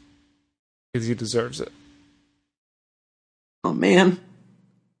face, because he deserves it. Oh, man.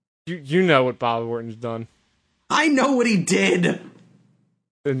 You know what Bob Orton's done. I know what he did.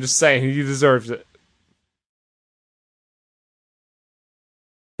 I'm just saying, he deserves it.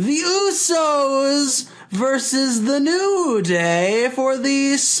 The Usos versus the New Day for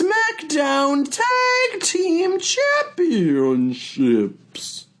the SmackDown Tag Team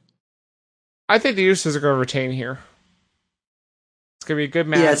Championships. I think the Usos are going to retain here. It's going to be a good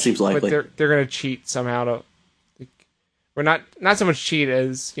match. Yeah, it seems likely. But they're going to cheat somehow to... We're not so much cheat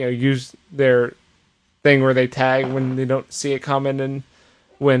as, use their thing where they tag when they don't see it coming and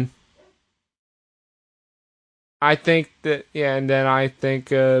win. I think that, and then I think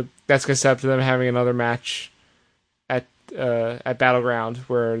that's going to set up to them having another match at Battleground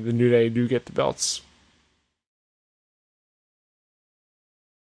where the New Day do get the belts.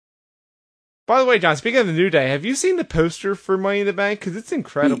 By the way, John, speaking of the New Day, have you seen the poster for Money in the Bank? Because it's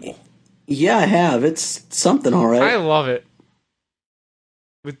incredible. Yeah, I have. It's something, all right. I love it.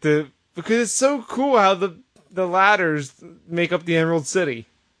 Because it's so cool how the ladders make up the Emerald City.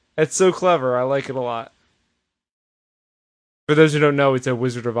 It's so clever. I like it a lot. For those who don't know, it's a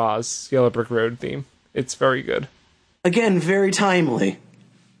Wizard of Oz Yellow Brick Road theme. It's very good. Again, very timely.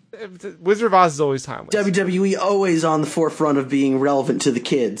 Wizard of Oz is always timely. WWE always on the forefront of being relevant to the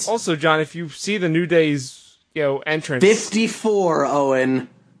kids. Also, John, if you see the New Day's entrance... 54, Owen.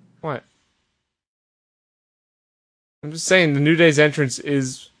 What? I'm just saying, the New Day's entrance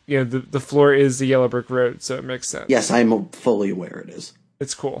is, the floor is the Yellow Brick Road, so it makes sense. Yes, I'm fully aware it is.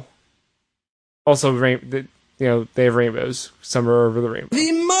 It's cool. Also, they have rainbows. Some are over the rainbow.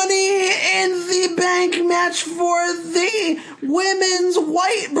 The Money in the Bank match for the women's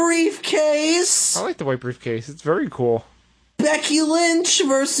white briefcase. I like the white briefcase. It's very cool. Becky Lynch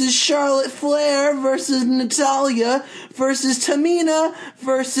versus Charlotte Flair versus Natalya versus Tamina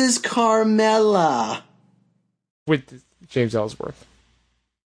versus Carmella. With James Ellsworth.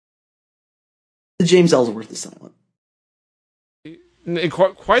 James Ellsworth is silent.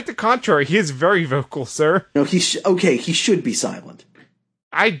 Quite the contrary. He is very vocal, sir. No, he should be silent.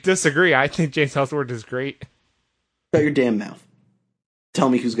 I disagree. I think James Ellsworth is great. Shut your damn mouth. Tell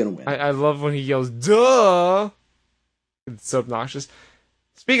me who's going to win. I love when he yells, duh! It's so obnoxious.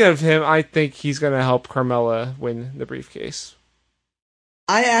 Speaking of him, I think he's going to help Carmella win the briefcase.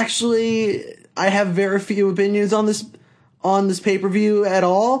 I have very few opinions on this pay-per-view at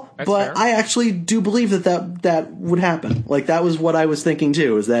all, That's but fair. I actually do believe that would happen. Like, that was what I was thinking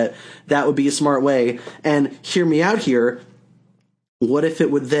too, is that would be a smart way. And hear me out here, what if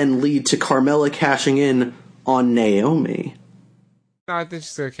it would then lead to Carmella cashing in on Naomi? No, I think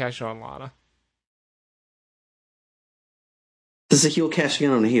she's going to cash on Lana. This is a heel cashing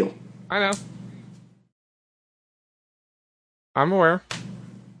in on a heel. I know. I'm aware.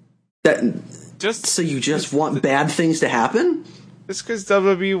 So you just want bad things to happen? Just because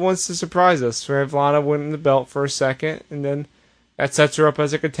WWE wants to surprise us. We have Lana winning the belt for a second, and then that sets her up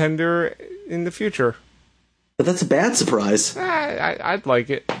as a contender in the future. But that's a bad surprise. I'd like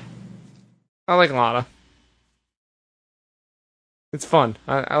it. I like Lana. It's fun.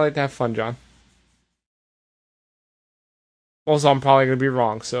 I like to have fun, John. Also, I'm probably going to be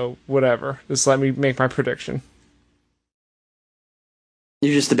wrong, so whatever. Just let me make my prediction.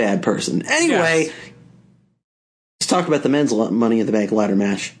 You're just a bad person. Anyway, Yes. Let's talk about the men's Money in the Bank ladder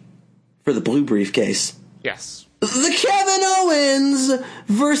match for the blue briefcase. Yes. The Kevin Owens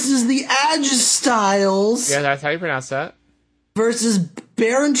versus the Edge Styles Yeah, that's how you pronounce that. versus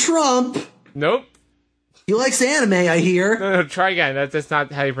Baron Trump. Nope. He likes anime, I hear. No, try again. That's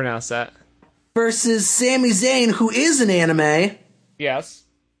not how you pronounce that. Versus Sami Zayn, who is an anime. Yes.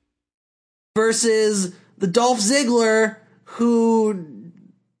 Versus the Dolph Ziggler, who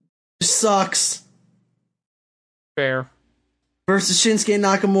sucks. Fair. Versus Shinsuke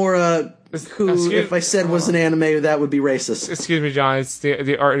Nakamura, who, Excuse- if I said was an anime, that would be racist. Excuse me, John. It's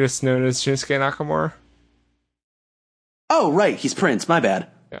the artist known as Shinsuke Nakamura. Oh, right, he's Prince, my bad.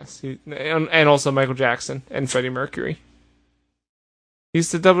 Yes. And also Michael Jackson and Freddie Mercury.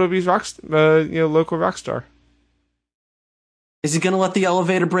 He's the WWE's local rock star. Is he gonna let the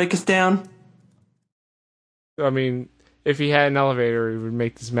elevator break us down? I mean, if he had an elevator, it would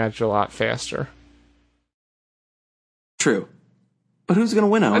make this match a lot faster. True. But who's gonna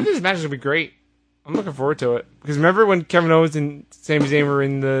win, I Owen? think this match is going to be great. I'm looking forward to it. Because remember when Kevin Owens and Sami Zayn were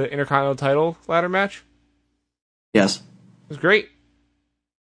in the Intercontinental title ladder match? Yes. It was great.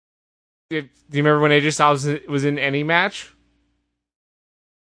 Do you remember when AJ Styles was in any match?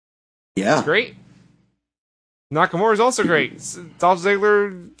 Yeah. It's great. Nakamura is also great. Dolph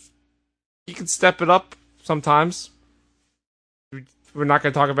Ziggler, he can step it up sometimes. We're not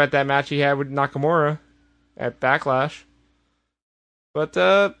going to talk about that match he had with Nakamura at Backlash. But,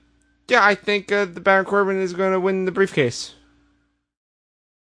 yeah, I think the Baron Corbin is going to win the briefcase.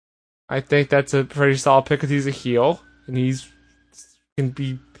 I think that's a pretty solid pick because he's a heel. And he's can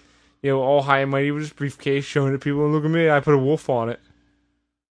be, all high and mighty with his briefcase, showing it to people, and look at me, I put a wolf on it.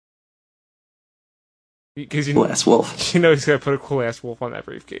 Because Bless Wolf. he's going to put a cool ass wolf on that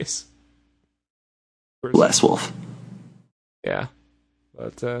briefcase. Bless Wolf. Yeah.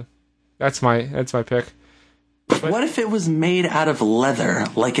 But that's my pick. What if it was made out of leather,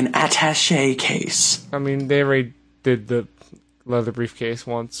 like an attaché case? I mean, they already did the leather briefcase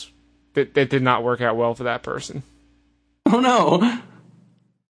once. That did not work out well for that person. Oh no.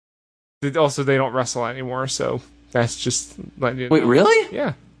 Also, they don't wrestle anymore, so that's just letting you know. Wait, really?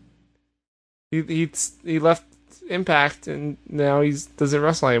 Yeah. He left Impact and now he doesn't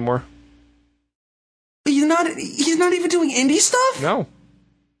wrestle anymore. He's not even doing indie stuff? No,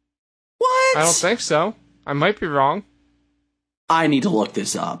 What? I don't think so. I might be wrong. I need to look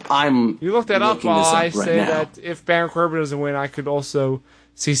this up. You look that up looking while this up I right say now. that if Baron Corbin doesn't win, I could also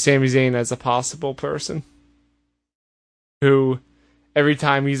see Sami Zayn as a possible person who, every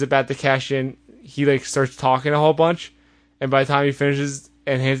time he's about to cash in, he starts talking a whole bunch, and by the time he finishes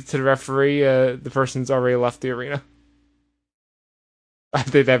and hands it to the referee, the person's already left the arena. I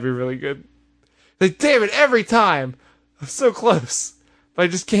think that'd be really good. Like, damn it, every time! I'm so close. But I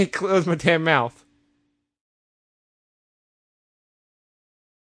just can't close my damn mouth.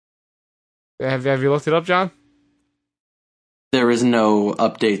 Have you looked it up, John? There is no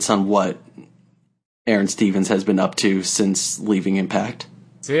updates on what Aaron Stevens has been up to since leaving Impact.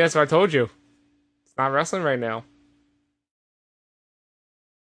 See, that's what I told you. It's not wrestling right now.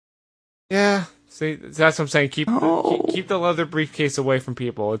 Yeah, see, that's what I'm saying. Keep the leather briefcase away from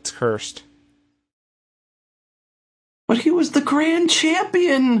people. It's cursed. But he was the grand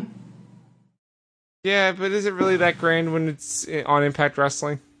champion. Yeah, but is it really that grand when it's on Impact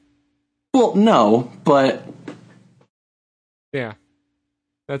Wrestling? Well, no, but Yeah.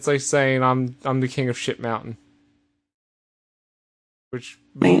 That's like saying I'm the king of Shit Mountain. Which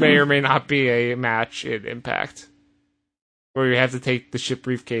may or may not be a match in Impact. Where you have to take the ship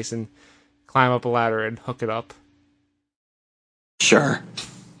briefcase and climb up a ladder and hook it up. sure.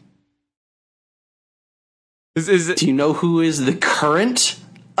 Is it? Do you know who is the current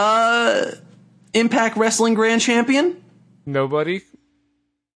Impact Wrestling Grand Champion? Nobody?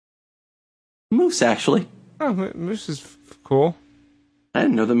 Moose, actually. Oh, Moose is cool. I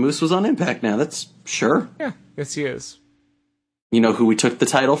didn't know that Moose was on Impact now. That's sure. Yeah, yes he is. You know who we took the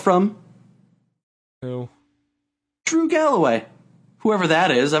title from? Who? Drew Galloway. Whoever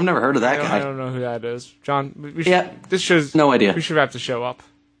that is. I've never heard of that guy. I don't know who that is. John, we should, Yeah. this show's... No idea. We should have to show up.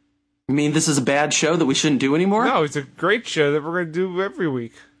 You mean this is a bad show that we shouldn't do anymore? No, it's a great show that we're going to do every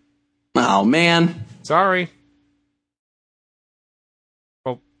week. Oh, man. Sorry.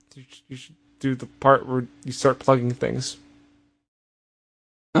 Well, you should do the part where you start plugging things.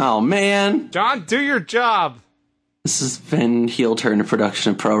 Oh, man. John, do your job! This has been Heel Turn, a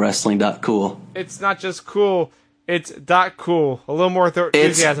production of ProWrestling.cool. It's not just cool, it's .cool. A little more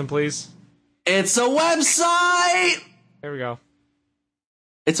enthusiasm, please. It's a website! There we go.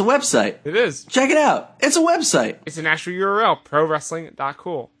 It's a website. It is. Check it out. It's a website. It's an actual URL,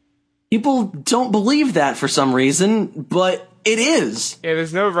 prowrestling.cool. People don't believe that for some reason, but it is. Yeah,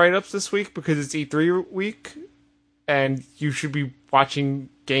 there's no write-ups this week because it's E3 week, and you should be watching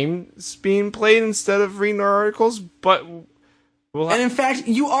games being played instead of reading our articles, but And in fact,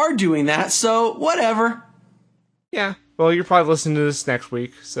 you are doing that, so whatever. Yeah, well, you're probably listening to this next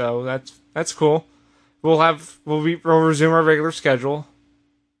week, so that's cool. We'll resume our regular schedule.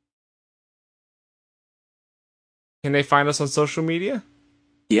 Can they find us on social media?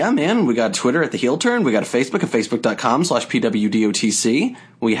 Yeah, man. We got Twitter at The Heel Turn. We got a Facebook at facebook.com/PWDOTC.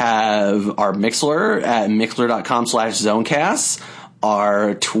 We have our Mixler at mixler.com/zonecast.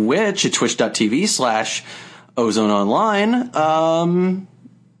 Our Twitch at twitch.tv/OzoneOnline.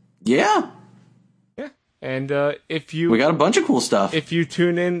 Yeah. Yeah. And we got a bunch of cool stuff. If you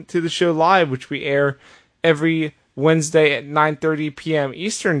tune in to the show live, which we air every Wednesday at 9:30 p.m.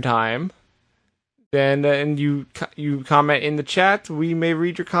 Eastern Time, then and you comment in the chat, we may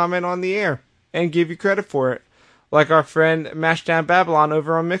read your comment on the air and give you credit for it. Like our friend Mashdown Babylon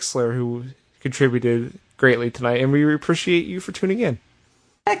over on Mixler, who contributed greatly tonight, and we appreciate you for tuning in.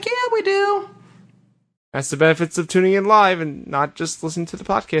 Heck yeah, we do. That's the benefits of tuning in live and not just listening to the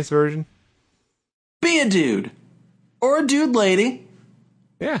podcast version. Be a dude. Or a dude lady.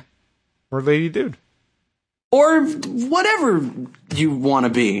 Yeah. Or lady dude. Or whatever you want to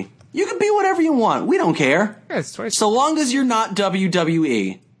be. You can be whatever you want. We don't care. Yeah, it's 20. So long as you're not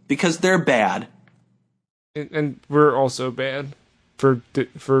WWE. Because they're bad. And we're also bad for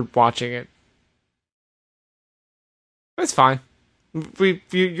watching it. It's fine. We're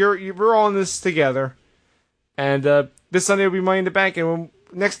all in this together. And this Sunday will be Money in the Bank. And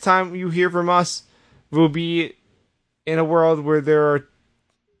next time you hear from us, we'll be in a world where there are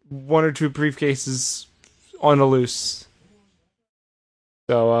one or two briefcases on the loose.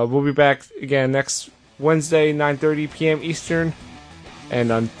 So we'll be back again next Wednesday, 9:30 p.m. Eastern.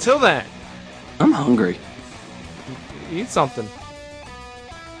 And until then... I'm hungry. Eat something.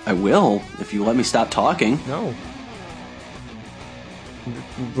 I will, if you let me stop talking. No.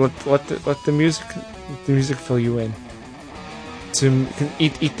 Let the music fill you in. To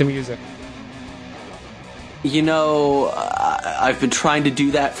eat the music. You know, I've been trying to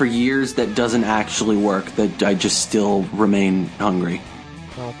do that for years. That doesn't actually work. That I just still remain hungry.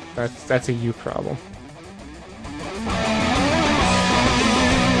 Well, that's a you problem.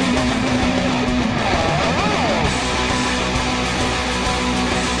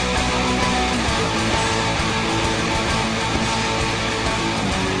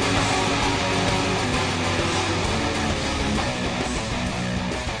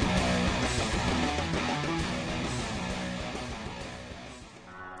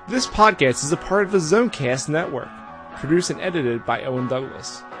 This podcast is a part of the Zonecast Network, produced and edited by Owen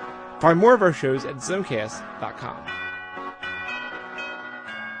Douglas. Find more of our shows at zonecast.com.